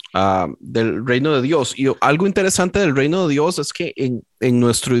 ¿verdad? Del reino de Dios. Y algo interesante del reino de Dios es que en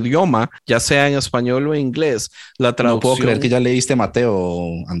nuestro idioma, ya sea en español o en inglés, la traducción... No puedo creer que ya leíste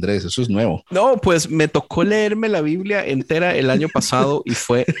Mateo, Andrés, eso es nuevo. No, pues me tocó leerme la Biblia entera el año pasado y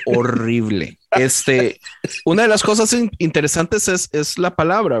fue horrible. Una de las cosas interesantes es la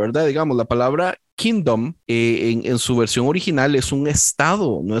palabra, ¿verdad? Digamos, la palabra kingdom en su versión original es un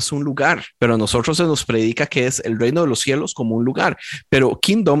estado, no es un lugar, pero a nosotros se nos predica que es el reino de los cielos como un lugar, pero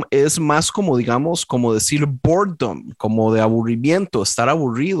kingdom es más como, digamos, como decir boredom, como de aburrimiento, estar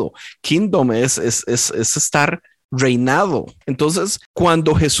aburrido. Kingdom es estar reinado. Entonces,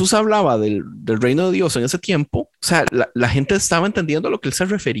 cuando Jesús hablaba del reino de Dios en ese tiempo, o sea, la gente estaba entendiendo a lo que él se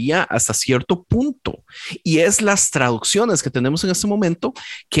refería hasta cierto punto. Y es las traducciones que tenemos en este momento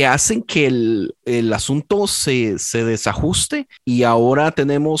que hacen que el asunto se desajuste y ahora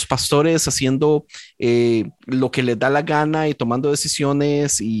tenemos pastores haciendo lo que les da la gana y tomando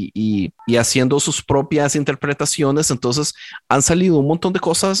decisiones y haciendo sus propias interpretaciones. Entonces, han salido un montón de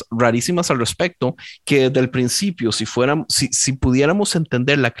cosas rarísimas al respecto que desde el principio, si pudiéramos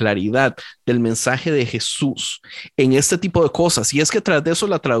entender la claridad del mensaje de Jesús en este tipo de cosas, y es que tras de eso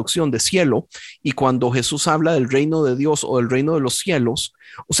la traducción de cielo, y cuando Jesús habla del reino de Dios o del reino de los cielos,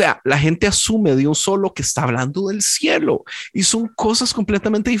 o sea, la gente asume de un solo que está hablando del cielo y son cosas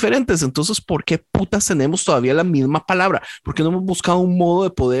completamente diferentes. Entonces, ¿por qué putas tenemos todavía la misma palabra? ¿Por qué no hemos buscado un modo de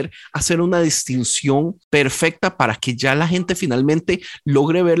poder hacer una distinción perfecta para que ya la gente finalmente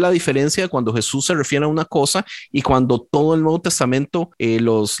logre ver la diferencia de cuando Jesús se refiere a una cosa y cuando todo el Nuevo Testamento,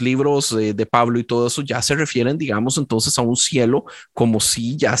 los libros de Pablo y todo eso ya se refieren, digamos, entonces a un cielo como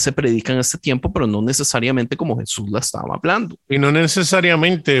si ya se predica en este tiempo, pero no necesariamente como Jesús la estaba hablando? Y no necesariamente,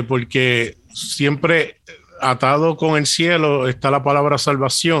 porque siempre atado con el cielo está la palabra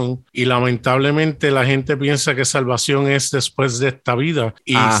salvación y lamentablemente la gente piensa que salvación es después de esta vida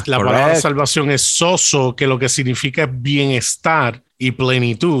y la palabra salvación es soso, que lo que significa es bienestar y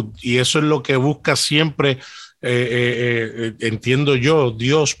plenitud, y eso es lo que busca siempre entiendo yo,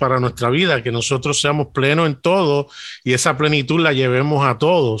 Dios para nuestra vida, que nosotros seamos plenos en todo y esa plenitud la llevemos a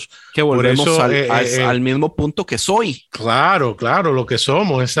todos. Que volvemos al mismo punto que soy. Claro, lo que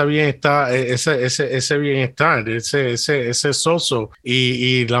somos, ese bienestar, ese bienestar, ese soso.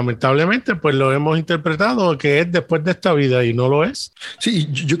 Y lamentablemente, pues lo hemos interpretado que es después de esta vida y no lo es. Sí,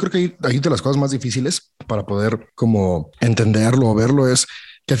 yo creo que ahí de las cosas más difíciles para poder como entenderlo o verlo es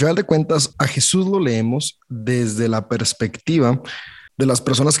que al final de cuentas a Jesús lo leemos desde la perspectiva de las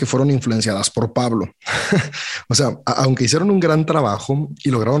personas que fueron influenciadas por Pablo. O sea, aunque hicieron un gran trabajo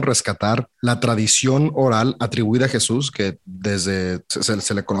y lograron rescatar la tradición oral atribuida a Jesús, que desde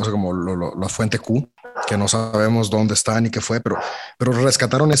se le conoce como la fuente Q, que no sabemos dónde está ni qué fue, pero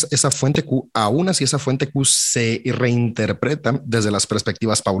rescataron esa fuente Q. Aún así, esa fuente Q se reinterpreta desde las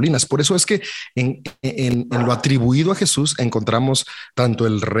perspectivas paulinas. Por eso es que en lo atribuido a Jesús encontramos tanto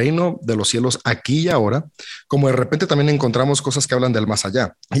el reino de los cielos aquí y ahora, como de repente también encontramos cosas que hablan del más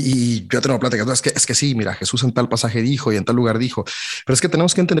allá. Y yo tengo plática, es que sí, mira, Jesús en tal pasaje dijo y en tal lugar dijo, pero es que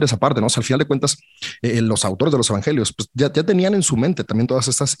tenemos que entender esa parte, ¿no? O sea, al final de cuentas, los autores de los evangelios pues, ya tenían en su mente también todas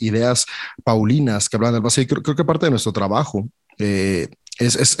estas ideas paulinas que hablan del más allá. Creo que parte de nuestro trabajo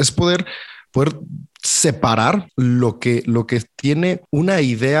es poder separar lo que tiene una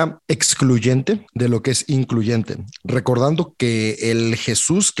idea excluyente de lo que es incluyente, recordando que el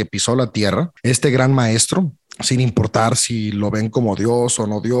Jesús que pisó la tierra, este gran maestro, sin importar si lo ven como Dios o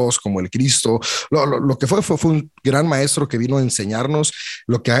no Dios, como el Cristo. Lo que fue un gran maestro que vino a enseñarnos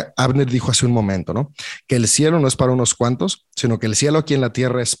lo que Abner dijo hace un momento, ¿no? Que el cielo no es para unos cuantos, sino que el cielo aquí en la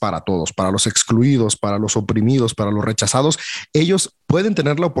tierra es para todos, para los excluidos, para los oprimidos, para los rechazados. Ellos pueden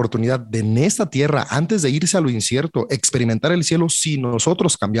tener la oportunidad de en esta tierra, antes de irse a lo incierto, experimentar el cielo si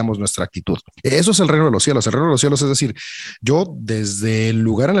nosotros cambiamos nuestra actitud. Eso es el reino de los cielos. El reino de los cielos es decir, yo desde el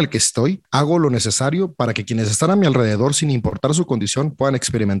lugar en el que estoy, hago lo necesario para que quienes están a mi alrededor, sin importar su condición, puedan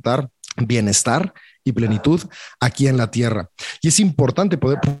experimentar bienestar y plenitud aquí en la tierra. Y es importante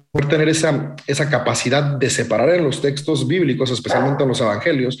poder tener esa capacidad de separar en los textos bíblicos, especialmente en los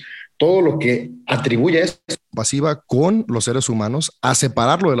evangelios, todo lo que atribuye esta pasiva con los seres humanos, a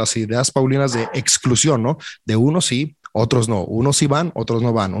separarlo de las ideas paulinas de exclusión, ¿no? De unos sí, otros no. Unos sí van, otros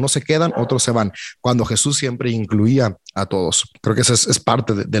no van. Unos se quedan, otros se van. Cuando Jesús siempre incluía a todos. Creo que eso es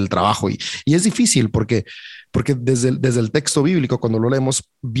parte del trabajo. Y es difícil porque desde el texto bíblico, cuando lo leemos,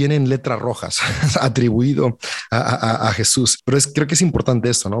 vienen letras rojas atribuido a Jesús. Pero creo que es importante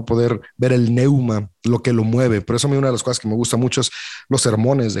esto, ¿no? Poder ver el neuma, lo que lo mueve. Por eso a mí una de las cosas que me gusta mucho es los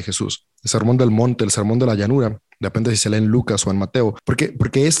sermones de Jesús. El sermón del monte, el sermón de la llanura. Depende si se lee en Lucas o en Mateo,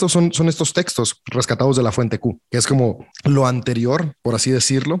 porque estos son estos textos rescatados de la fuente Q, que es como lo anterior, por así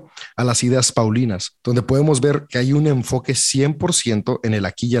decirlo, a las ideas paulinas, donde podemos ver que hay un enfoque 100% en el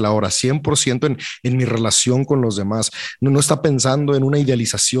aquí y el ahora, 100% en mi relación con los demás. No está pensando en una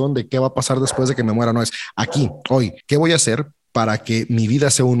idealización de qué va a pasar después de que me muera, no, es aquí, hoy, ¿qué voy a hacer para que mi vida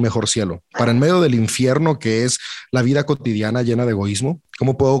sea un mejor cielo? Para en medio del infierno que es la vida cotidiana llena de egoísmo,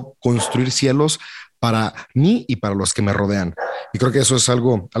 ¿cómo puedo construir cielos para mí y para los que me rodean? Y creo que eso es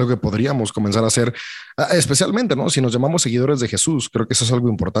algo que podríamos comenzar a hacer, especialmente, ¿no? Si nos llamamos seguidores de Jesús, creo que eso es algo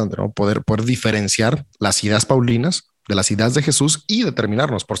importante, ¿no? Poder diferenciar las ideas paulinas de las ideas de Jesús y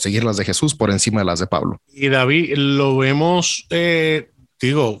determinarnos por seguir las de Jesús por encima de las de Pablo. Y David, lo vemos,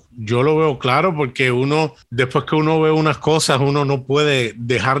 yo lo veo claro porque después que uno ve unas cosas, uno no puede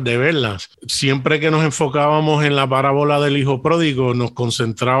dejar de verlas. Siempre que nos enfocábamos en la parábola del hijo pródigo, nos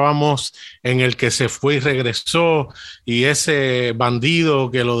concentrábamos en el que se fue y regresó y ese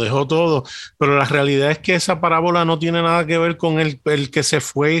bandido que lo dejó todo. Pero la realidad es que esa parábola no tiene nada que ver con el que se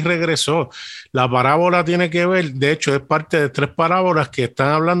fue y regresó. La parábola tiene que ver, de hecho, es parte de 3 parábolas que están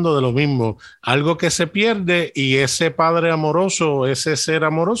hablando de lo mismo. Algo que se pierde y ese padre amoroso, ese ser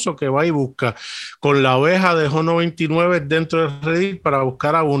amoroso que va y busca. Con la oveja dejó 99 dentro del redil para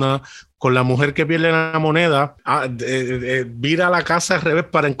buscar a una. Con la mujer que pierde la moneda, vira a la casa al revés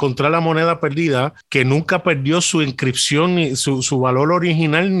para encontrar la moneda perdida, que nunca perdió su inscripción, ni su valor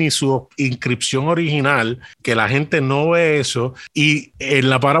original, ni su inscripción original, que la gente no ve eso. Y en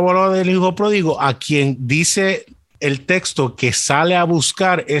la parábola del hijo pródigo, a quien dice el texto que sale a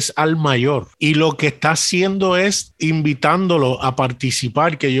buscar es al mayor, y lo que está haciendo es invitándolo a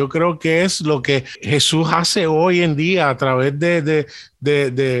participar, que yo creo que es lo que Jesús hace hoy en día a través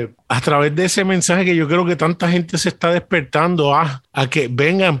a través de ese mensaje, que yo creo que tanta gente se está despertando a que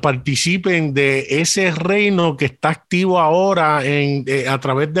vengan, participen de ese reino que está activo ahora a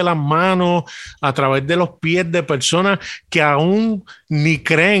través de las manos, a través de los pies de personas que aún ni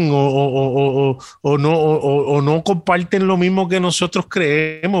creen o no comparten lo mismo que nosotros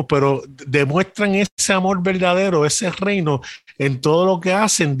creemos, pero demuestran ese amor verdadero, ese reino en todo lo que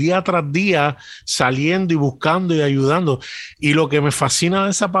hacen día tras día, saliendo y buscando y ayudando. Y lo que me fascina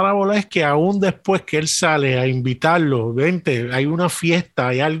de esa parábola es que aún después que él sale a invitarlo, vente, hay una fiesta,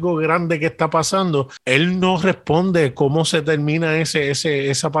 hay algo grande que está pasando, él no responde cómo se termina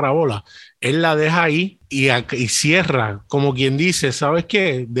esa parábola. Él la deja ahí y cierra, como quien dice, ¿sabes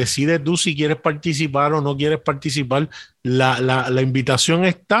qué? Decide tú si quieres participar o no quieres participar. La invitación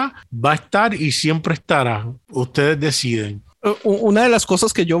va a estar y siempre estará. Ustedes deciden. Una de las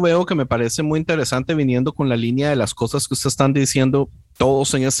cosas que yo veo que me parece muy interesante, viniendo con la línea de las cosas que ustedes están diciendo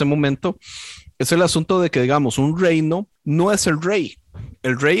todos en este momento, es el asunto de que, digamos, un reino no es el rey.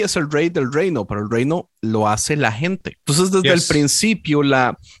 El rey es el rey del reino, pero el reino lo hace la gente. Entonces, desde el principio,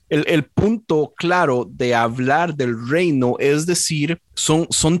 el punto claro de hablar del reino es decir, son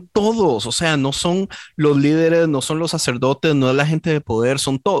todos, o sea, no son los líderes, no son los sacerdotes, no es la gente de poder,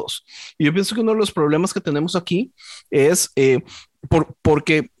 son todos. Y yo pienso que uno de los problemas que tenemos aquí es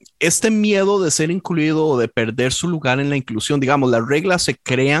porque este miedo de ser incluido o de perder su lugar en la inclusión, digamos, las reglas se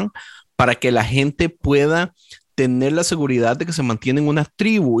crean para que la gente pueda tener la seguridad de que se mantiene en una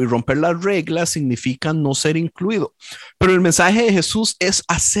tribu, y romper las reglas significa no ser incluido. Pero el mensaje de Jesús es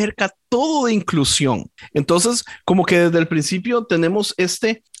acerca todo de inclusión. Entonces, como que desde el principio tenemos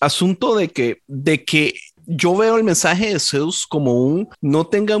este asunto de que yo veo el mensaje de Jesús como no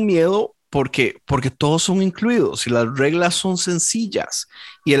tengan miedo porque todos son incluidos y las reglas son sencillas.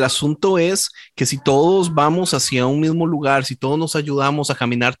 Y el asunto es que si todos vamos hacia un mismo lugar, si todos nos ayudamos a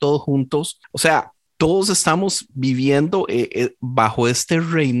caminar todos juntos, o sea, todos estamos viviendo bajo este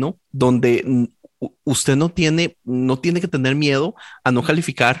reino donde usted no tiene que tener miedo a no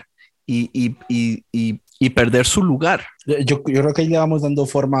calificar y perder su lugar. Yo creo que ya vamos dando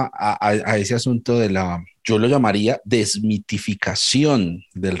forma a ese asunto de yo lo llamaría desmitificación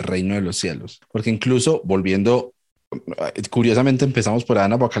del reino de los cielos, porque incluso volviendo, curiosamente empezamos por ahí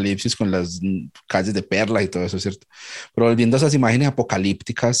en Apocalipsis con las calles de perla y todo eso, ¿cierto? Pero volviendo a esas imágenes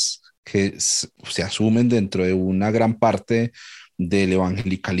apocalípticas que se asumen dentro de una gran parte del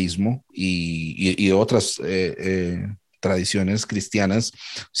evangelicalismo y de otras tradiciones cristianas,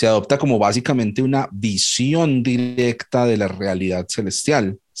 se adopta como básicamente una visión directa de la realidad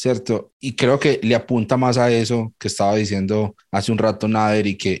celestial, ¿cierto? Y creo que le apunta más a eso que estaba diciendo hace un rato Nader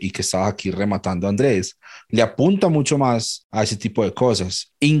y que estaba aquí rematando Andrés. Le apunta mucho más a ese tipo de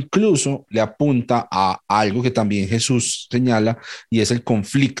cosas. Incluso le apunta a algo que también Jesús señala, y es el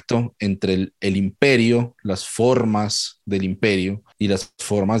conflicto entre el imperio, las formas del imperio y las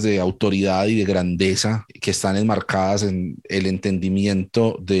formas de autoridad y de grandeza que están enmarcadas en el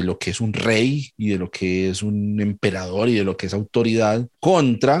entendimiento de lo que es un rey y de lo que es un emperador y de lo que es autoridad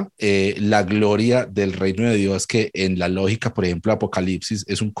contra la gloria del reino de Dios, que en la lógica, por ejemplo, Apocalipsis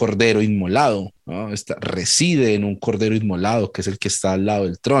es un cordero inmolado, ¿no? Reside en un cordero inmolado, que es el que está al lado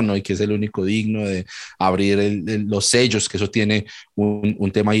del trono y que es el único digno de abrir los sellos, que eso tiene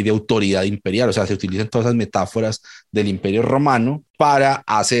un tema ahí de autoridad imperial. O sea, se utilizan todas esas metáforas del imperio romano para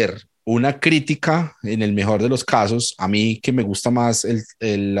hacer una crítica, en el mejor de los casos. A mí, que me gusta más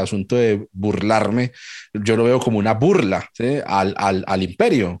el asunto de burlarme, yo lo veo como una burla, ¿sí? al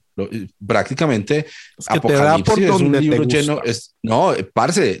imperio. Prácticamente es que Apocalipsis es un libro lleno, no,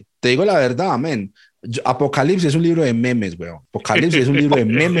 parce, te digo la verdad, amén. Apocalipsis es un libro de memes, weón. Apocalipsis es un libro de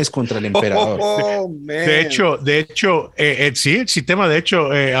memes contra el emperador. De hecho, sí, el sistema, de hecho,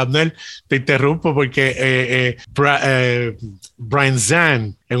 Abner, te interrumpo porque Brian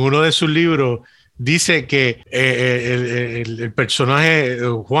Zahn, en uno de sus libros, dice que el personaje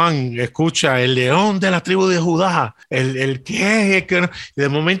Juan escucha el león de la tribu de Judá, el que es, que no. Y de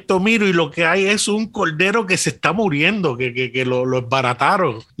momento miro y lo que hay es un cordero que se está muriendo, que lo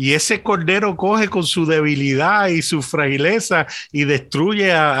esbarataron. Y ese cordero coge con su debilidad y su fragileza y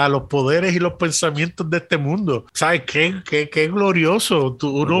destruye a los poderes y los pensamientos de este mundo. ¿Sabes qué glorioso?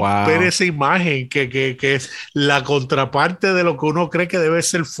 Uno ver esa imagen que es la contraparte de lo que uno cree que debe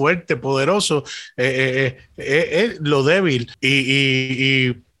ser fuerte, poderoso. Lo débil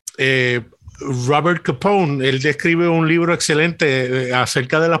y Robert Capone, él describe un libro excelente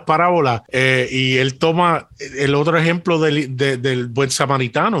acerca de las parábolas, y él toma el otro ejemplo del buen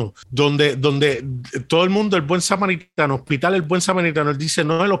samaritano, donde todo el mundo, el buen samaritano, hospital, el buen samaritano, él dice,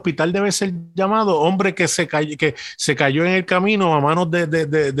 no, el hospital debe ser llamado hombre que se cayó en el camino a manos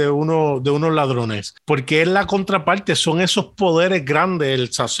de unos ladrones, porque es la contraparte, son esos poderes grandes,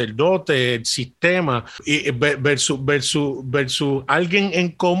 el sacerdote, el sistema, y versus alguien en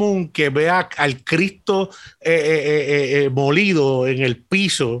común que vea al Cristo molido en el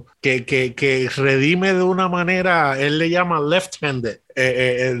piso, que redime de una manera, él le llama left-handed,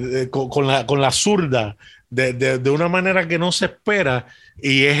 con la zurda, de una manera que no se espera,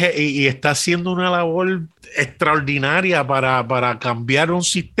 y está haciendo una labor extraordinaria para cambiar un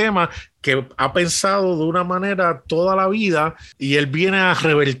sistema que ha pensado de una manera toda la vida, y él viene a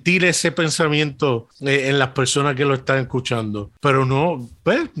revertir ese pensamiento en las personas que lo están escuchando. Pero no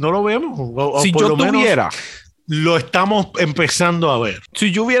lo vemos. O si por yo lo tuviera... menos lo estamos empezando a ver.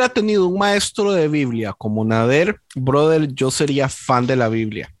 Si yo hubiera tenido un maestro de Biblia como Nader, brother, yo sería fan de la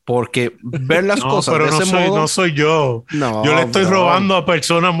Biblia. Porque ver las cosas pero de ese modo... no soy yo. No, yo le estoy robando a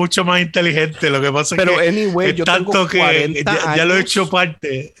personas mucho más inteligentes. Lo que pasa es que... Anyway, yo tengo 40 años, ya lo he hecho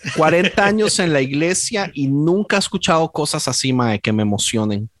parte. 40 años en la iglesia y nunca he escuchado cosas así, mae, que me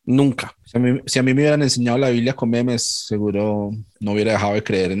emocionen. Nunca. Si a mí me hubieran enseñado la Biblia con memes, seguro no hubiera dejado de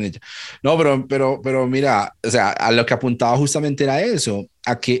creer en ella. No, pero mira, o sea, a lo que apuntaba justamente era eso,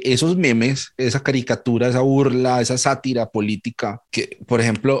 a que esos memes, esa caricatura, esa burla, esa sátira política, que, por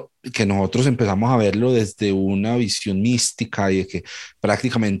ejemplo, que nosotros empezamos a verlo desde una visión mística y de que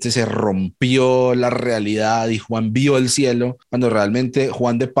prácticamente se rompió la realidad y Juan vio el cielo, cuando realmente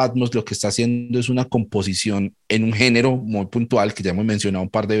Juan de Patmos lo que está haciendo es una composición en un género muy puntual que ya hemos mencionado un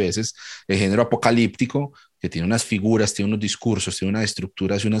par de veces, el género apocalíptico, que tiene unas figuras, tiene unos discursos, tiene unas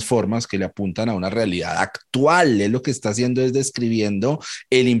estructuras y unas formas que le apuntan a una realidad actual. Él lo que está haciendo es describiendo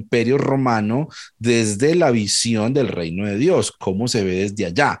el imperio romano desde la visión del reino de Dios, cómo se ve desde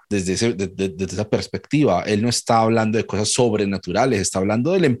allá, desde esa perspectiva. Él no está hablando de cosas sobrenaturales, está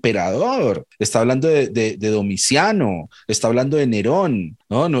hablando del emperador, está hablando de Domiciano, está hablando de Nerón,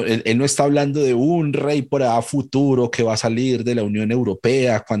 ¿no? Él no está hablando de un rey por allá futuro que va a salir de la Unión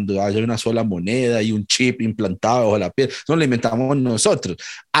Europea cuando haya una sola moneda y un chip implantado bajo la piel. Eso lo inventamos nosotros.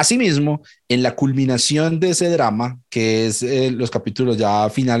 Asimismo, en la culminación de ese drama, que es los capítulos ya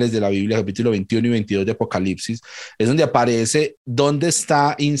finales de la Biblia, capítulo 21 y 22 de Apocalipsis, es donde aparece dónde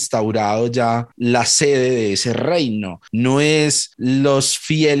está instaurado ya la sede de ese reino. No es los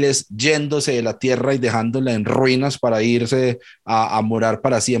fieles yéndose de la tierra y dejándola en ruinas para irse a morar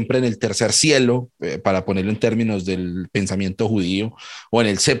para siempre en el tercer cielo, para ponerlo en términos del pensamiento judío, o en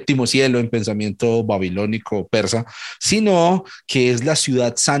el séptimo cielo en pensamiento babilónico persa, sino que es la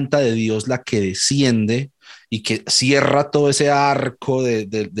ciudad santa de Dios la que desciende y que cierra todo ese arco de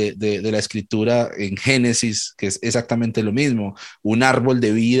la escritura en Génesis, que es exactamente lo mismo, un árbol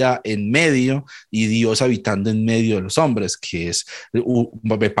de vida en medio y Dios habitando en medio de los hombres, que es,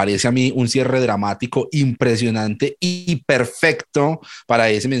 me parece a mí, un cierre dramático impresionante y perfecto para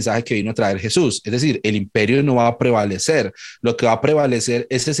ese mensaje que vino a traer Jesús. Es decir, el imperio no va a prevalecer, lo que va a prevalecer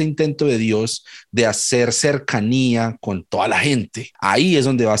es ese intento de Dios de hacer cercanía con toda la gente. Ahí es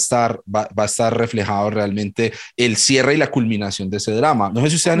donde va a estar reflejado realmente el cierre y la culminación de ese drama. No sé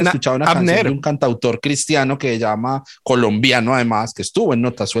si ustedes han escuchado una Abner. canción de un cantautor cristiano que se llama, colombiano además, que estuvo en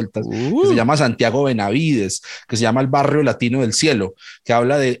Notas Sueltas, que se llama Santiago Benavides, que se llama El Barrio Latino del Cielo, que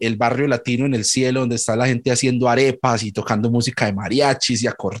habla del barrio latino en el cielo, donde está la gente haciendo arepas y tocando música de mariachis y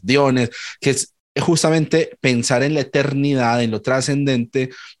acordeones, que es justamente pensar en la eternidad, en lo trascendente,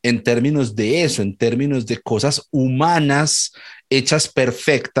 en términos de eso, en términos de cosas humanas hechas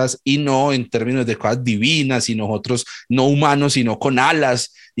perfectas y no en términos de cosas divinas y nosotros no humanos, sino con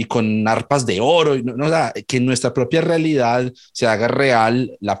alas y con arpas de oro, y o sea, que en nuestra propia realidad se haga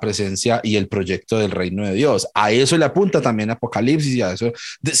real la presencia y el proyecto del reino de Dios. A eso le apunta también Apocalipsis y a eso.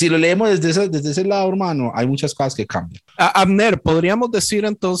 Si lo leemos desde ese lado, hermano, hay muchas cosas que cambian. Abner, podríamos decir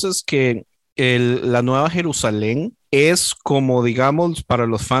entonces que la Nueva Jerusalén es como, digamos, para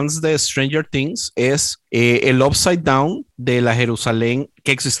los fans de Stranger Things, es el upside down de la Jerusalén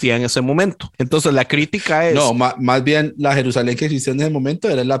que existía en ese momento. Entonces la crítica es... No, más bien la Jerusalén que existía en ese momento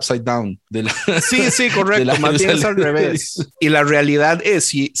era el upside down. Sí, correcto, más bien es al revés. Y la realidad es,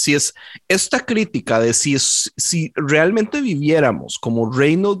 si es esta crítica de si realmente viviéramos como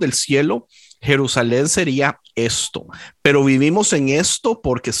reino del cielo, Jerusalén sería esto, pero vivimos en esto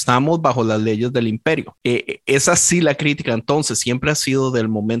porque estamos bajo las leyes del imperio. Es así la crítica, entonces siempre ha sido del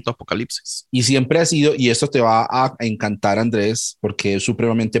momento Apocalipsis. Y siempre ha sido, y esto te va a encantar, Andrés, porque es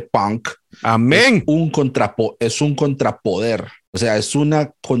supremamente punk. Amén. Es un contrapoder. O sea, es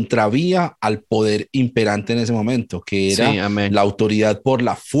una contravía al poder imperante en ese momento, que era la autoridad por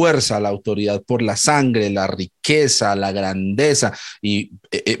la fuerza, la autoridad por la sangre, la riqueza, la grandeza. Y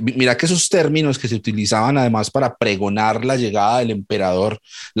mira que esos términos que se utilizaban además para pregonar la llegada del emperador,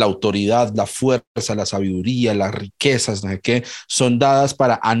 la autoridad, la fuerza, la sabiduría, las riquezas, no sé qué, son dadas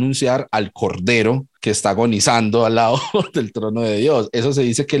para anunciar al Cordero que está agonizando al lado del trono de Dios. Eso se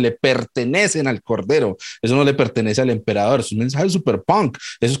dice que le pertenecen al Cordero. Eso no le pertenece al emperador. Es un mensaje super punk.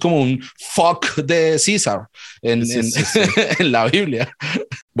 Eso es como un fuck de César en la Biblia.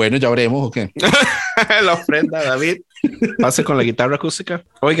 Bueno, ya veremos, ¿o qué? La ofrenda, David. Pase con la guitarra acústica.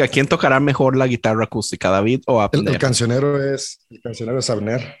 Oiga, ¿quién tocará mejor la guitarra acústica, David o Abner? El cancionero es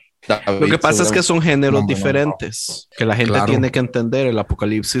Abner. David, lo que pasa es que son géneros diferentes, que la gente tiene que entender. El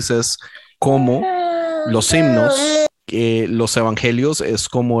Apocalipsis es como los himnos, los evangelios es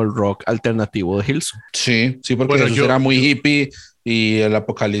como el rock alternativo de Hillsong. Sí, porque Jesús era muy hippie y el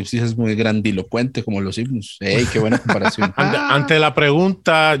Apocalipsis es muy grandilocuente como los himnos. ¡Ey, qué buena comparación! Ante la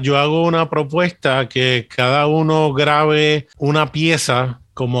pregunta, yo hago una propuesta que cada uno grabe una pieza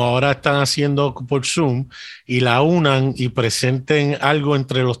como ahora están haciendo por Zoom y la unan y presenten algo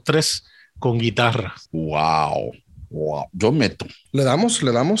entre los tres con guitarra. ¡Wow! Yo meto. Le damos,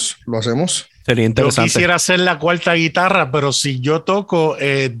 lo hacemos. Sería interesante. Yo quisiera hacer la cuarta guitarra, pero si yo toco,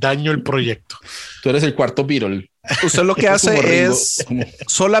 daño el proyecto. Tú eres el cuarto Beatle. Usted lo que hace es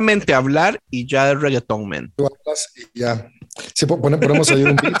solamente hablar y ya es reggaetón, man. Tú hablas y ya. Sí, ponemos ahí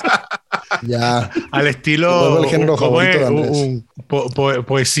un beat. Ya. Al estilo... El género favorito de Andrés.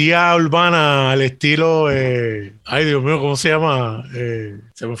 Poesía urbana al estilo... ay, Dios mío, ¿cómo se llama?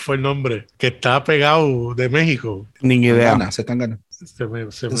 Se me fue el nombre. Que está pegado de México. Ni idea. Zetangana. Se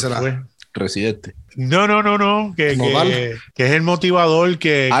me será? fue. Residente. No, que es el motivador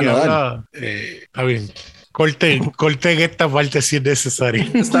que habla. Está bien. Corten esta parte si es necesario.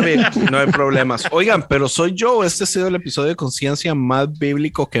 Está bien, no hay problemas. Oigan, pero soy yo. Este ha sido el episodio de conciencia más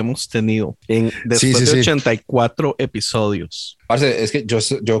bíblico que hemos tenido después de 84 episodios. Parce, es que yo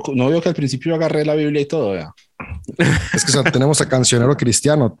no veo que al principio yo agarré la Biblia y todo, ¿verdad? Es que tenemos a cancionero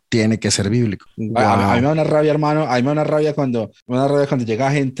cristiano, tiene que ser bíblico. Wow. A mí me da una rabia, hermano. A mí me da una rabia cuando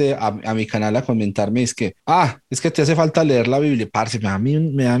llega gente a mi canal a comentarme, es que te hace falta leer la Biblia. Parce,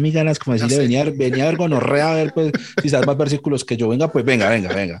 me da mis ganas como decirle, venía a ver gonorrea, a ver pues si sabes más versículos que yo. Venga,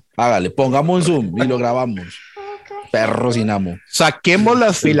 hágale, pongamos un Zoom y lo grabamos. Perro sin amo. Saquemos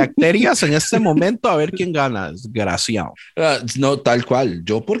las filacterias en este momento a ver quién gana, desgraciado. No, tal cual.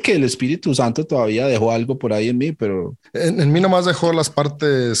 Yo porque el Espíritu Santo todavía dejó algo por ahí en mí, pero... En mí nomás dejó las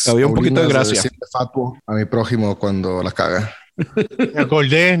partes... Había un poquito de gracia. De fatuo a mi prójimo cuando la caga. Me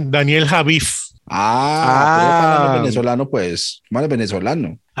acordé, Daniel Javif. Pero venezolano, pues. Mal venezolano.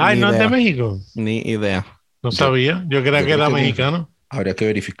 Ni ¿No es idea. de México? Ni idea. No sabía. Yo creía que era mexicano. Habría que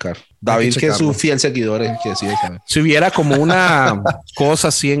verificar. David, que es su fiel seguidor, es el que decide saber. Si hubiera como una cosa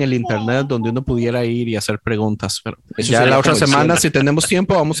así en el internet donde uno pudiera ir y hacer preguntas, pero eso ya la otra semana, cielo. Si tenemos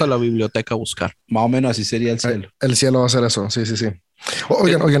tiempo, vamos a la biblioteca a buscar. Más o menos así sería el cielo. El cielo va a hacer eso, sí.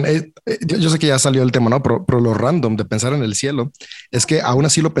 Oigan, yo sé que ya salió el tema, ¿no? Pero lo random de pensar en el cielo es que aún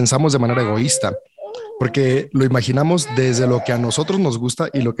así lo pensamos de manera egoísta, porque lo imaginamos desde lo que a nosotros nos gusta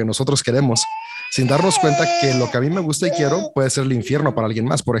y lo que nosotros queremos, sin darnos cuenta que lo que a mí me gusta y quiero puede ser el infierno para alguien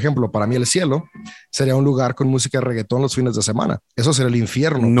más. Por ejemplo, para mí el cielo sería un lugar con música de reggaetón los fines de semana. Eso sería el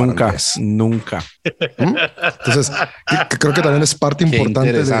infierno. Nunca. Entonces, creo que también es parte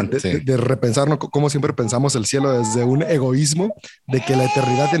importante de repensar, ¿no? Como siempre pensamos el cielo desde un egoísmo de que la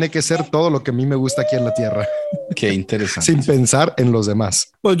eternidad tiene que ser todo lo que a mí me gusta aquí en la tierra. Qué interesante. Sin pensar en los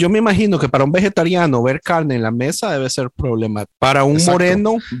demás. Pues yo me imagino que para un vegetariano ver carne en la mesa debe ser problemático. Para un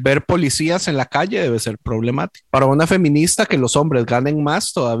moreno ver policías en la calle debe ser problemático. Para una feminista que los hombres ganen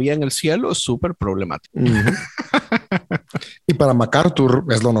más todavía en el cielo es súper problemático. Y para MacArthur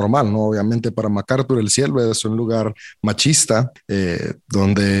es lo normal, ¿no? Obviamente para MacArthur el cielo es un lugar machista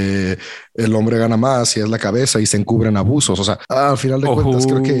donde el hombre gana más y es la cabeza y se encubren abusos. O sea, al final de cuentas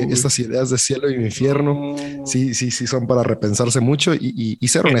creo que estas ideas de cielo y infierno sí son para repensarse mucho y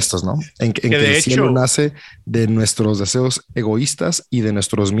ser honestos, ¿no? En que el cielo nace de nuestros deseos egoístas y de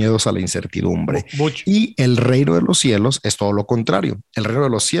nuestros miedos a la incertidumbre. Y el reino de los cielos es todo lo contrario. El reino de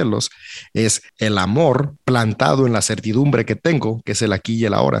los cielos es el amor plantado en la certidumbre que tengo, que es el aquí y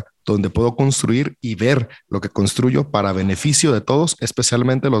el ahora, donde puedo construir y ver lo que construyo para beneficio de todos,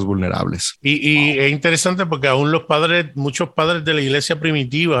 especialmente los vulnerables. Y es interesante porque aún muchos padres de la iglesia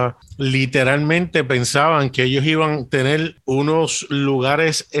primitiva literalmente pensaban que ellos iban a tener unos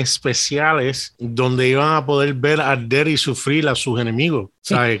lugares especiales donde iban a poder ver arder y sufrir a sus enemigos.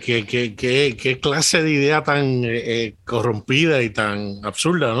 ¿Sabes? ¿Qué clase de idea tan corrompida y tan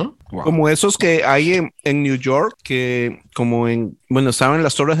absurda, ¿no? Wow. Como esos que hay en New York, que estaban en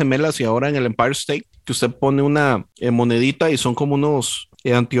las Torres Gemelas y ahora en el Empire State, que usted pone una monedita y son como unos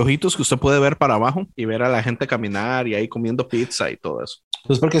anteojitos que usted puede ver para abajo y ver a la gente caminar y ahí comiendo pizza y todo eso.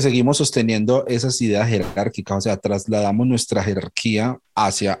 Pues porque seguimos sosteniendo esas ideas jerárquicas, o sea, trasladamos nuestra jerarquía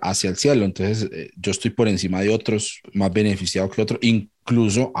hacia el cielo. Entonces, yo estoy por encima de otros, más beneficiado que otros.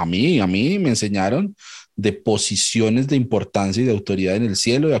 Incluso a mí me enseñaron de posiciones de importancia y de autoridad en el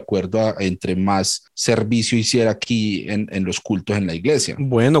cielo, de acuerdo a entre más servicio hiciera aquí en los cultos en la iglesia.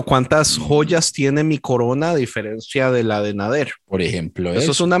 Bueno, ¿cuántas joyas tiene mi corona a diferencia de la de Nader? Por ejemplo,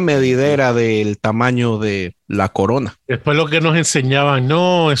 eso es una medidera del tamaño de la corona. Después lo que nos enseñaban,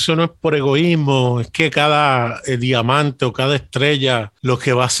 no, eso no es por egoísmo, es que cada diamante o cada estrella lo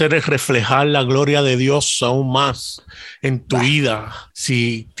que va a hacer es reflejar la gloria de Dios aún más en tu vida.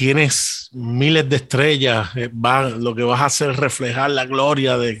 Si tienes miles de estrellas, lo que vas a hacer es reflejar la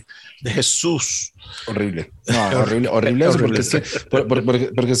gloria de Jesús. Horrible. No, horrible eso, porque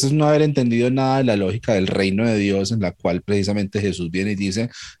eso es no haber entendido nada de la lógica del reino de Dios, en la cual precisamente Jesús viene y dice,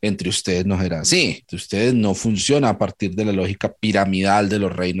 entre ustedes no será así, entre ustedes no funciona a partir de la lógica piramidal de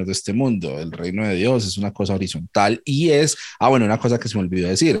los reinos de este mundo. El reino de Dios es una cosa horizontal y es, una cosa que se me olvidó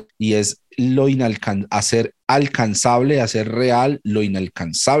decir, y es hacer alcanzable, hacer real lo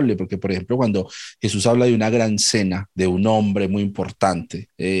inalcanzable, porque por ejemplo cuando Jesús habla de una gran cena de un hombre muy importante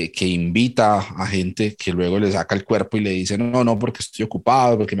que invita a gente que luego le saca el cuerpo y le dice no, porque estoy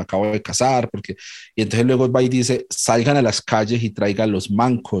ocupado, porque me acabo de casar, y entonces luego va y dice, salgan a las calles y traigan a los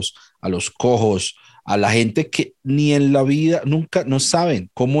mancos, a los cojos, a la gente que ni en la vida, nunca, no saben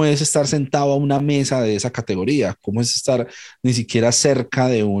cómo es estar sentado a una mesa de esa categoría, cómo es estar ni siquiera cerca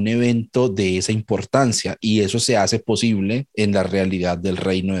de un evento de esa importancia, y eso se hace posible en la realidad del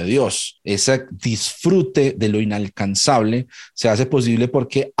reino de Dios. Ese disfrute de lo inalcanzable se hace posible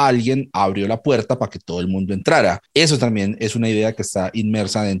porque alguien abrió la puerta para que todo el mundo entrara. Eso también es una idea que está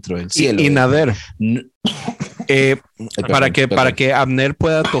inmersa dentro del cielo. Y Nader, para que Abner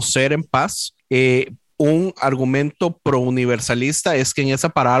pueda toser en paz, un argumento pro-universalista es que en esa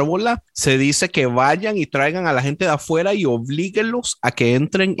parábola se dice que vayan y traigan a la gente de afuera y oblíguenlos a que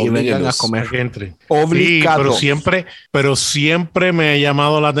entren y vengan a comer. Que entren. Obligado. Sí, pero siempre me ha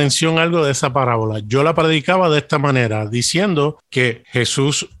llamado la atención algo de esa parábola. Yo la predicaba de esta manera, diciendo que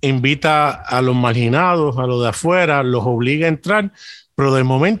Jesús invita a los marginados, a los de afuera, los obliga a entrar, pero de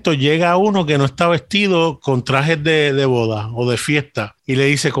momento llega uno que no está vestido con trajes de boda o de fiesta y le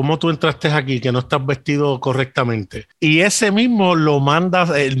dice, ¿cómo tú entraste aquí que no estás vestido correctamente? Y ese mismo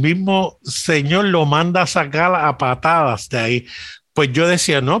el mismo Señor lo manda a sacar a patadas de ahí. Pues yo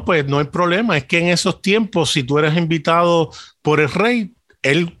decía, no, pues no hay problema, es que en esos tiempos, si tú eres invitado por el rey,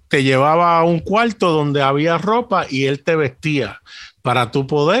 él te llevaba a un cuarto donde había ropa y él te vestía para tu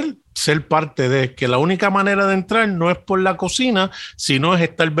poder ser parte de, que la única manera de entrar no es por la cocina, sino es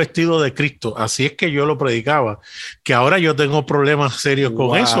estar vestido de Cristo. Así es que yo lo predicaba, que ahora yo tengo problemas serios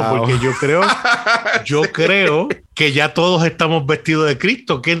con eso, porque yo creo que ya todos estamos vestidos de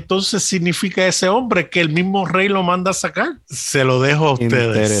Cristo. ¿Qué entonces significa ese hombre? Que el mismo rey lo manda a sacar. Se lo dejo a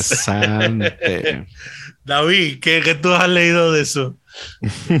ustedes. Interesante. David, ¿qué tú has leído de eso?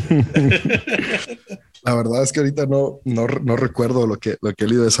 La verdad es que ahorita no recuerdo lo que he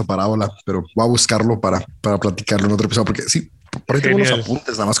leído de esa parábola, pero voy a buscarlo para platicarlo en otro episodio, porque sí, por ahí tengo unos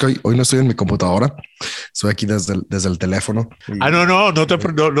apuntes, nada más que hoy no estoy en mi computadora, estoy aquí desde el teléfono. No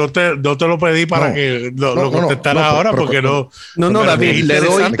te lo pedí para que lo contestaras ahora, porque no, David,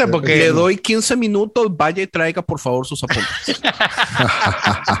 le doy 15 minutos, vaya y traiga por favor sus apuntes.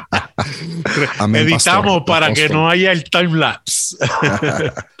 Amén, editamos para que no haya el timelapse.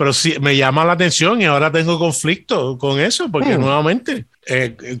 Pero sí, me llama la atención y ahora tengo conflicto con eso, porque nuevamente,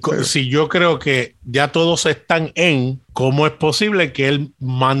 si yo creo que ya todos están ¿cómo es posible que él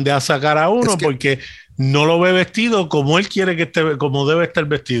mande a sacar a uno? Porque no lo ve vestido como él quiere que esté, como debe estar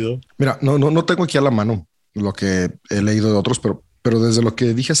vestido. Mira, no tengo aquí a la mano lo que he leído de otros, pero desde lo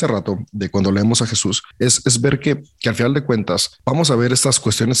que dije hace rato, de cuando leemos a Jesús, es ver que al final de cuentas vamos a ver estas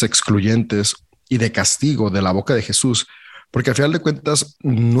cuestiones excluyentes y de castigo de la boca de Jesús, porque al final de cuentas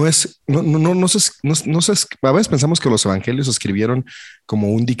no sé, a veces pensamos que los evangelios se escribieron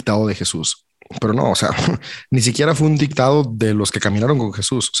como un dictado de Jesús, pero no, o sea, ni siquiera fue un dictado de los que caminaron con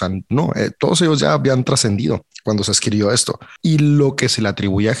Jesús. O sea, no, todos ellos ya habían trascendido cuando se escribió esto. Y lo que se le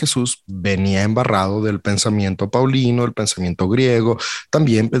atribuía a Jesús venía embarrado del pensamiento paulino, el pensamiento griego,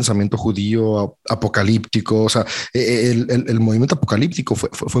 también pensamiento judío apocalíptico. O sea, el movimiento apocalíptico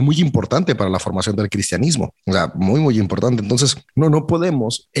fue muy importante para la formación del cristianismo. O sea, muy importante. Entonces, no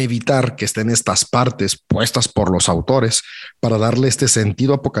podemos evitar que estén estas partes puestas por los autores para darle este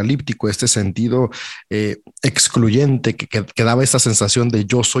sentido apocalíptico, este sentido excluyente que daba esta sensación de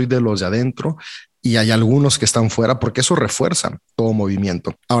yo soy de los de adentro y hay algunos que están fuera, porque eso refuerza todo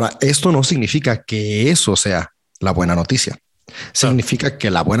movimiento. Ahora, esto no significa que eso sea la buena noticia. Significa que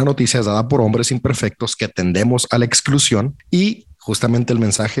la buena noticia es dada por hombres imperfectos que tendemos a la exclusión, y justamente el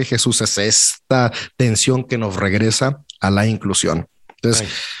mensaje de Jesús es esta tensión que nos regresa a la inclusión. Entonces,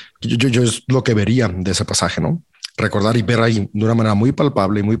 yo es lo que vería de ese pasaje, ¿no? Recordar y ver ahí de una manera muy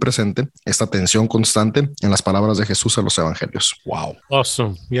palpable y muy presente esta tensión constante en las palabras de Jesús en los evangelios. Wow.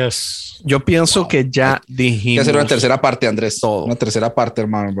 Awesome. Yes. Yo pienso que ya dijimos. Hay que hacer una tercera parte, Andrés. Todo. Una tercera parte,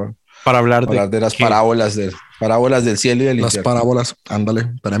 hermano, bro. Para hablar de las parábolas del cielo y del infierno. Las parábolas, ándale,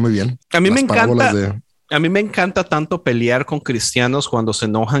 estará muy bien. A mí me encanta tanto pelear con cristianos cuando se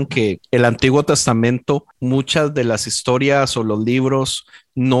enojan que el Antiguo Testamento, muchas de las historias o los libros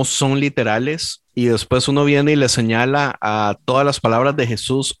no son literales, y después uno viene y le señala a todas las palabras de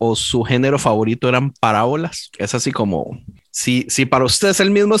Jesús o su género favorito eran parábolas. Es así como, si para usted es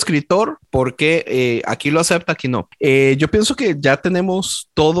el mismo escritor, ¿por qué aquí lo acepta, aquí no? Yo pienso que ya tenemos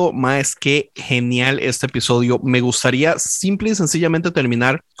todo, más que genial este episodio. Me gustaría simple y sencillamente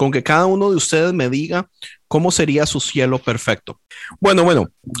terminar con que cada uno de ustedes me diga cómo sería su cielo perfecto. Bueno,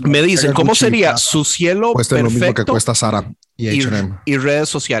 me dicen, ¿cómo sería su cielo perfecto? Lo mismo que cuesta Sara y H&M. Y redes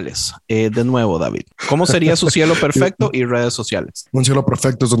sociales. De nuevo, David, ¿cómo sería su cielo perfecto y redes sociales? Un cielo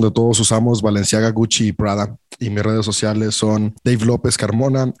perfecto es donde todos usamos Balenciaga, Gucci y Prada. Y mis redes sociales son Dave López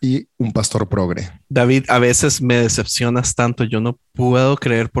Carmona y un pastor progre. David, a veces me decepcionas tanto. Yo no puedo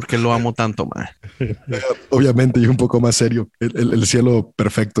creer por qué lo amo tanto, mae. Obviamente, y un poco más serio, el cielo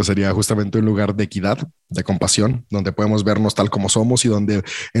perfecto sería justamente un lugar de equidad, de compasión, donde podemos vernos tal como somos y donde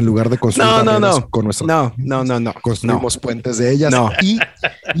en lugar de construir con nuestras construimos puentes de ellas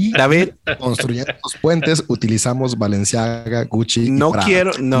y David, construyendo los puentes utilizamos Balenciaga, Gucci y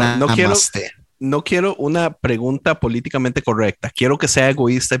Prada. No quiero una pregunta políticamente correcta. Quiero que sea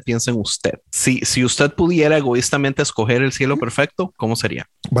egoísta y piense en usted. Si usted pudiera egoístamente escoger el cielo perfecto, ¿cómo sería?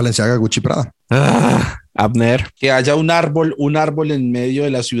 Balenciaga, Gucci, Prada. Abner. Que haya un árbol en medio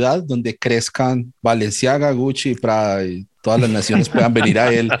de la ciudad donde crezcan Balenciaga, Gucci y Prada y todas las naciones puedan venir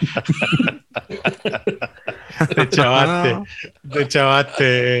a él. Te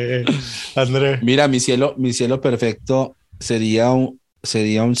chavaste, Andrés. Mira, mi cielo perfecto sería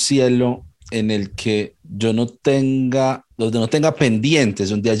un cielo en el que yo donde no tenga pendientes,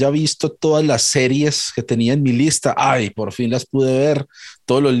 donde haya visto todas las series que tenía en mi lista. Ay, por fin las pude ver.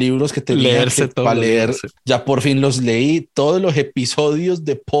 Todos los libros que tenía para leer, ya por fin los leí. Todos los episodios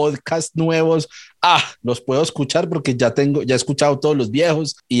de podcast nuevos, los puedo escuchar porque ya he escuchado todos los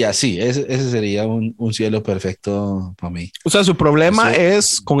viejos y así. Ese sería un cielo perfecto para mí. O sea, su problema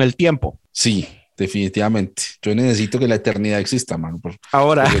es con el tiempo. Sí. Definitivamente. Yo necesito que la eternidad exista, mano.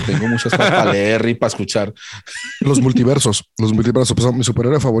 Ahora. Porque tengo muchas cosas para leer y para escuchar. Los multiversos. Pues, mi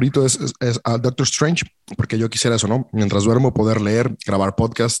superhéroe favorito es Doctor Strange, porque yo quisiera eso, ¿no? Mientras duermo, poder leer, grabar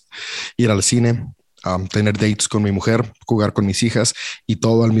podcast, ir al cine, tener dates con mi mujer, jugar con mis hijas y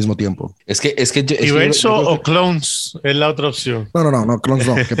todo al mismo tiempo. ¿Multiverso o clones es la otra opción? No, clones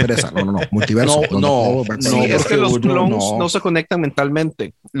no, qué pereza. No, multiverso. Es que los clones no se conectan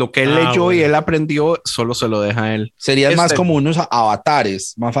mentalmente. Lo que él leyó y él aprendió solo se lo deja a él. Serían más como unos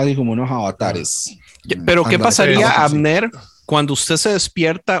avatares, más fácil como unos avatares. Pero ¿qué pasaría, Abner, cuando usted se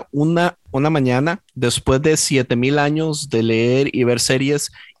despierta una mañana después de 7,000 años de leer y ver series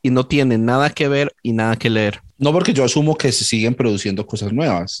y no tiene nada que ver y nada que leer? No, porque yo asumo que se siguen produciendo cosas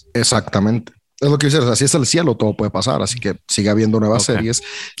nuevas. Exactamente. Es lo que dices, así es el cielo, todo puede pasar, así que sigue habiendo nuevas series,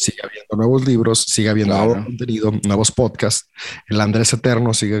 sigue habiendo nuevos libros, sigue habiendo nuevo contenido, nuevos podcasts. El Andrés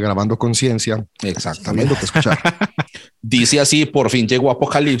Eterno sigue grabando ConCiencia. Exactamente. Que escuchar. Dice así, por fin llegó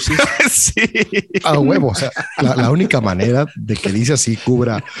Apocalipsis. Sí. A huevo, o sea, la única manera de que Dice así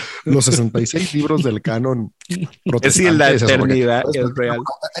cubra los 66 libros del canon protestante. Es decir, la eternidad es real.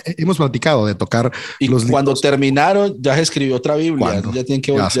 Hemos platicado de tocar y los cuando libros. Terminaron, ya se escribió otra Biblia. Ya tienen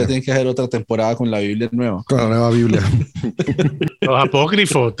que hacer otra temporada con la Biblia nueva. Con la nueva Biblia. Los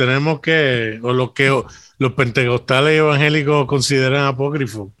apócrifos, los pentecostales y evangélicos consideran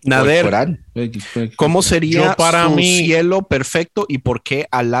apócrifos. Nader, ¿cómo sería su cielo perfecto y por qué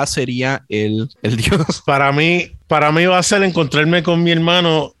Alá sería el Dios? Para mí va a ser encontrarme con mi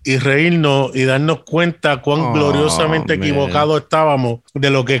hermano y reírnos y darnos cuenta cuán gloriosamente equivocados estábamos de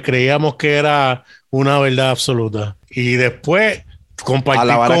lo que creíamos que era una verdad absoluta. Y después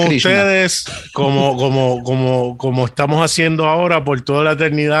compartir con ustedes como estamos haciendo ahora por toda la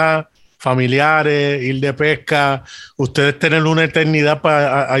eternidad, familiares, ir de pesca, ustedes tener una eternidad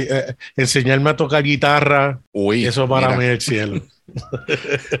para enseñarme a tocar guitarra. Eso para mí es el cielo.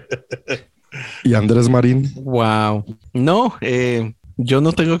 ¿Y Andrés Marín? Wow. No, yo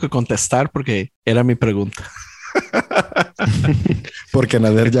no tengo que contestar porque era mi pregunta. Porque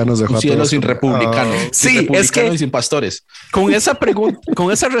Nader ya nos dejó un cielo sin republicanos. Sí, es que y sin pastores. Con esa pregunta,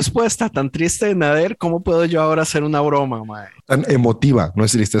 con esa respuesta tan triste de Nader, ¿cómo puedo yo ahora hacer una broma, mae? Tan emotiva, no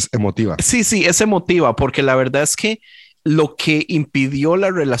es triste, es emotiva. Sí, es emotiva, porque la verdad es que lo que impidió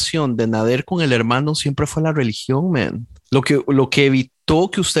la relación de Nader con el hermano siempre fue la religión, man. Lo que evitó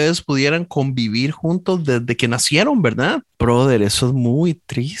que ustedes pudieran convivir juntos desde que nacieron, ¿verdad? Brother, eso es muy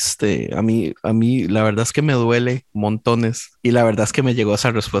triste. A mí, la verdad es que me duele montones. Y la verdad es que me llegó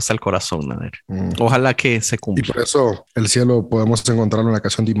esa respuesta al corazón, Nader. Ojalá que se cumpla. Y por eso el cielo podemos encontrarlo en la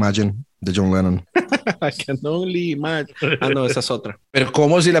canción de Imagine de John Lennon. I can only imagine. No, esa es otra. Pero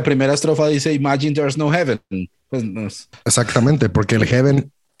 ¿cómo si la primera estrofa dice Imagine there's no heaven? Pues no es. Exactamente, porque el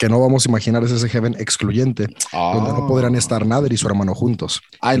heaven que no vamos a imaginar es ese heaven excluyente, donde no podrán estar Nader y su hermano juntos.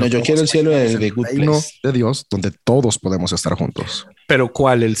 Ay, no, yo quiero el cielo de Good Reino Place. de Dios, donde todos podemos estar juntos. ¿Pero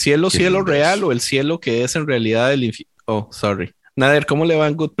cuál? ¿El cielo real o el cielo que es en realidad el infierno? Oh, sorry. Nader, ¿cómo le va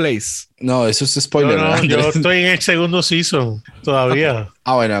en Good Place? No, eso es spoiler. No, yo estoy en el segundo season todavía.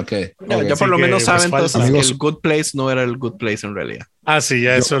 Bueno, ok. Ya por lo menos saben entonces amigos, que el Good Place no era el Good Place en realidad. Sí,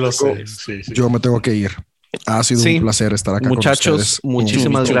 ya eso lo sé. Sí. Yo me tengo que ir. Ha sido un placer estar acá muchachos, con ustedes.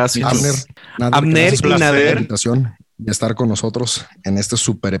 Muchísimas gracias. Abner y Nader. estar con nosotros en este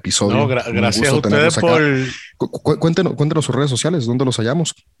super episodio. No, gracias a ustedes por... Cuéntenos sus redes sociales, ¿dónde los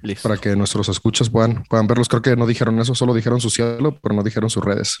hallamos? Listo. Para que nuestros escuchas puedan verlos. Creo que no dijeron eso, solo dijeron su cielo, pero no dijeron sus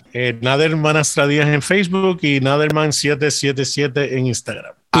redes. Nader Manasrah Díaz en Facebook y Naderman777 en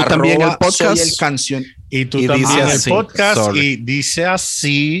Instagram. Tú también el podcast. Soy el canción. Y tú también el podcast. Sorry. Y dice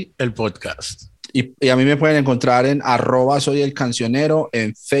así el podcast. Y a mí me pueden encontrar en @soy el cancionero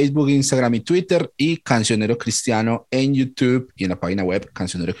en Facebook, Instagram y Twitter, y Cancionero Cristiano en YouTube y en la página web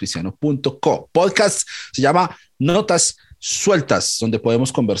cancionerocristiano.co. Podcast se llama Notas Sueltas, donde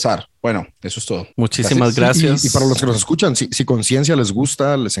podemos conversar. Bueno, eso es todo. Muchísimas gracias. Y para los que nos escuchan, si ConCiencia les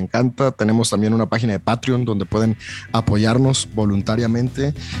gusta, les encanta, tenemos también una página de Patreon donde pueden apoyarnos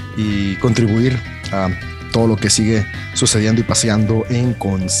voluntariamente y contribuir a todo lo que sigue sucediendo y paseando en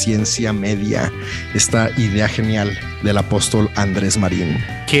ConCiencia Media, esta idea genial del apóstol Andrés Marín.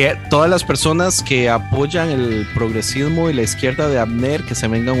 Que todas las personas que apoyan el progresismo y la izquierda de Abner, que se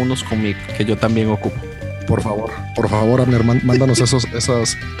vengan unos conmigo, que yo también ocupo. Por favor, Abner, mándanos esos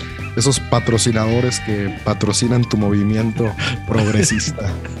patrocinadores que patrocinan tu movimiento progresista.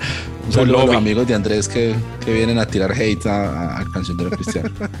 Son los amigos de Andrés que vienen a tirar hate al cancionero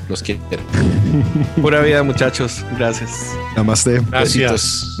cristiano. Los quiero. Pura vida, muchachos. Gracias. Namaste. Gracias.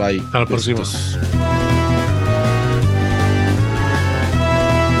 Besitos. Bye. Hasta la próxima.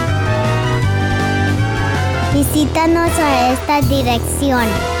 Visítanos a esta dirección: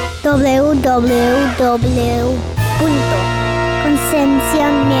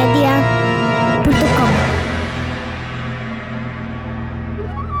 www.concienciamedia.com.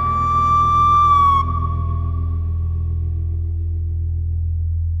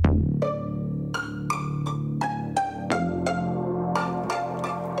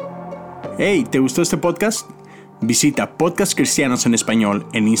 Hey, ¿te gustó este podcast? Visita Podcast Cristianos en Español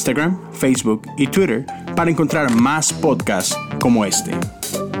en Instagram, Facebook y Twitter para encontrar más podcasts como este.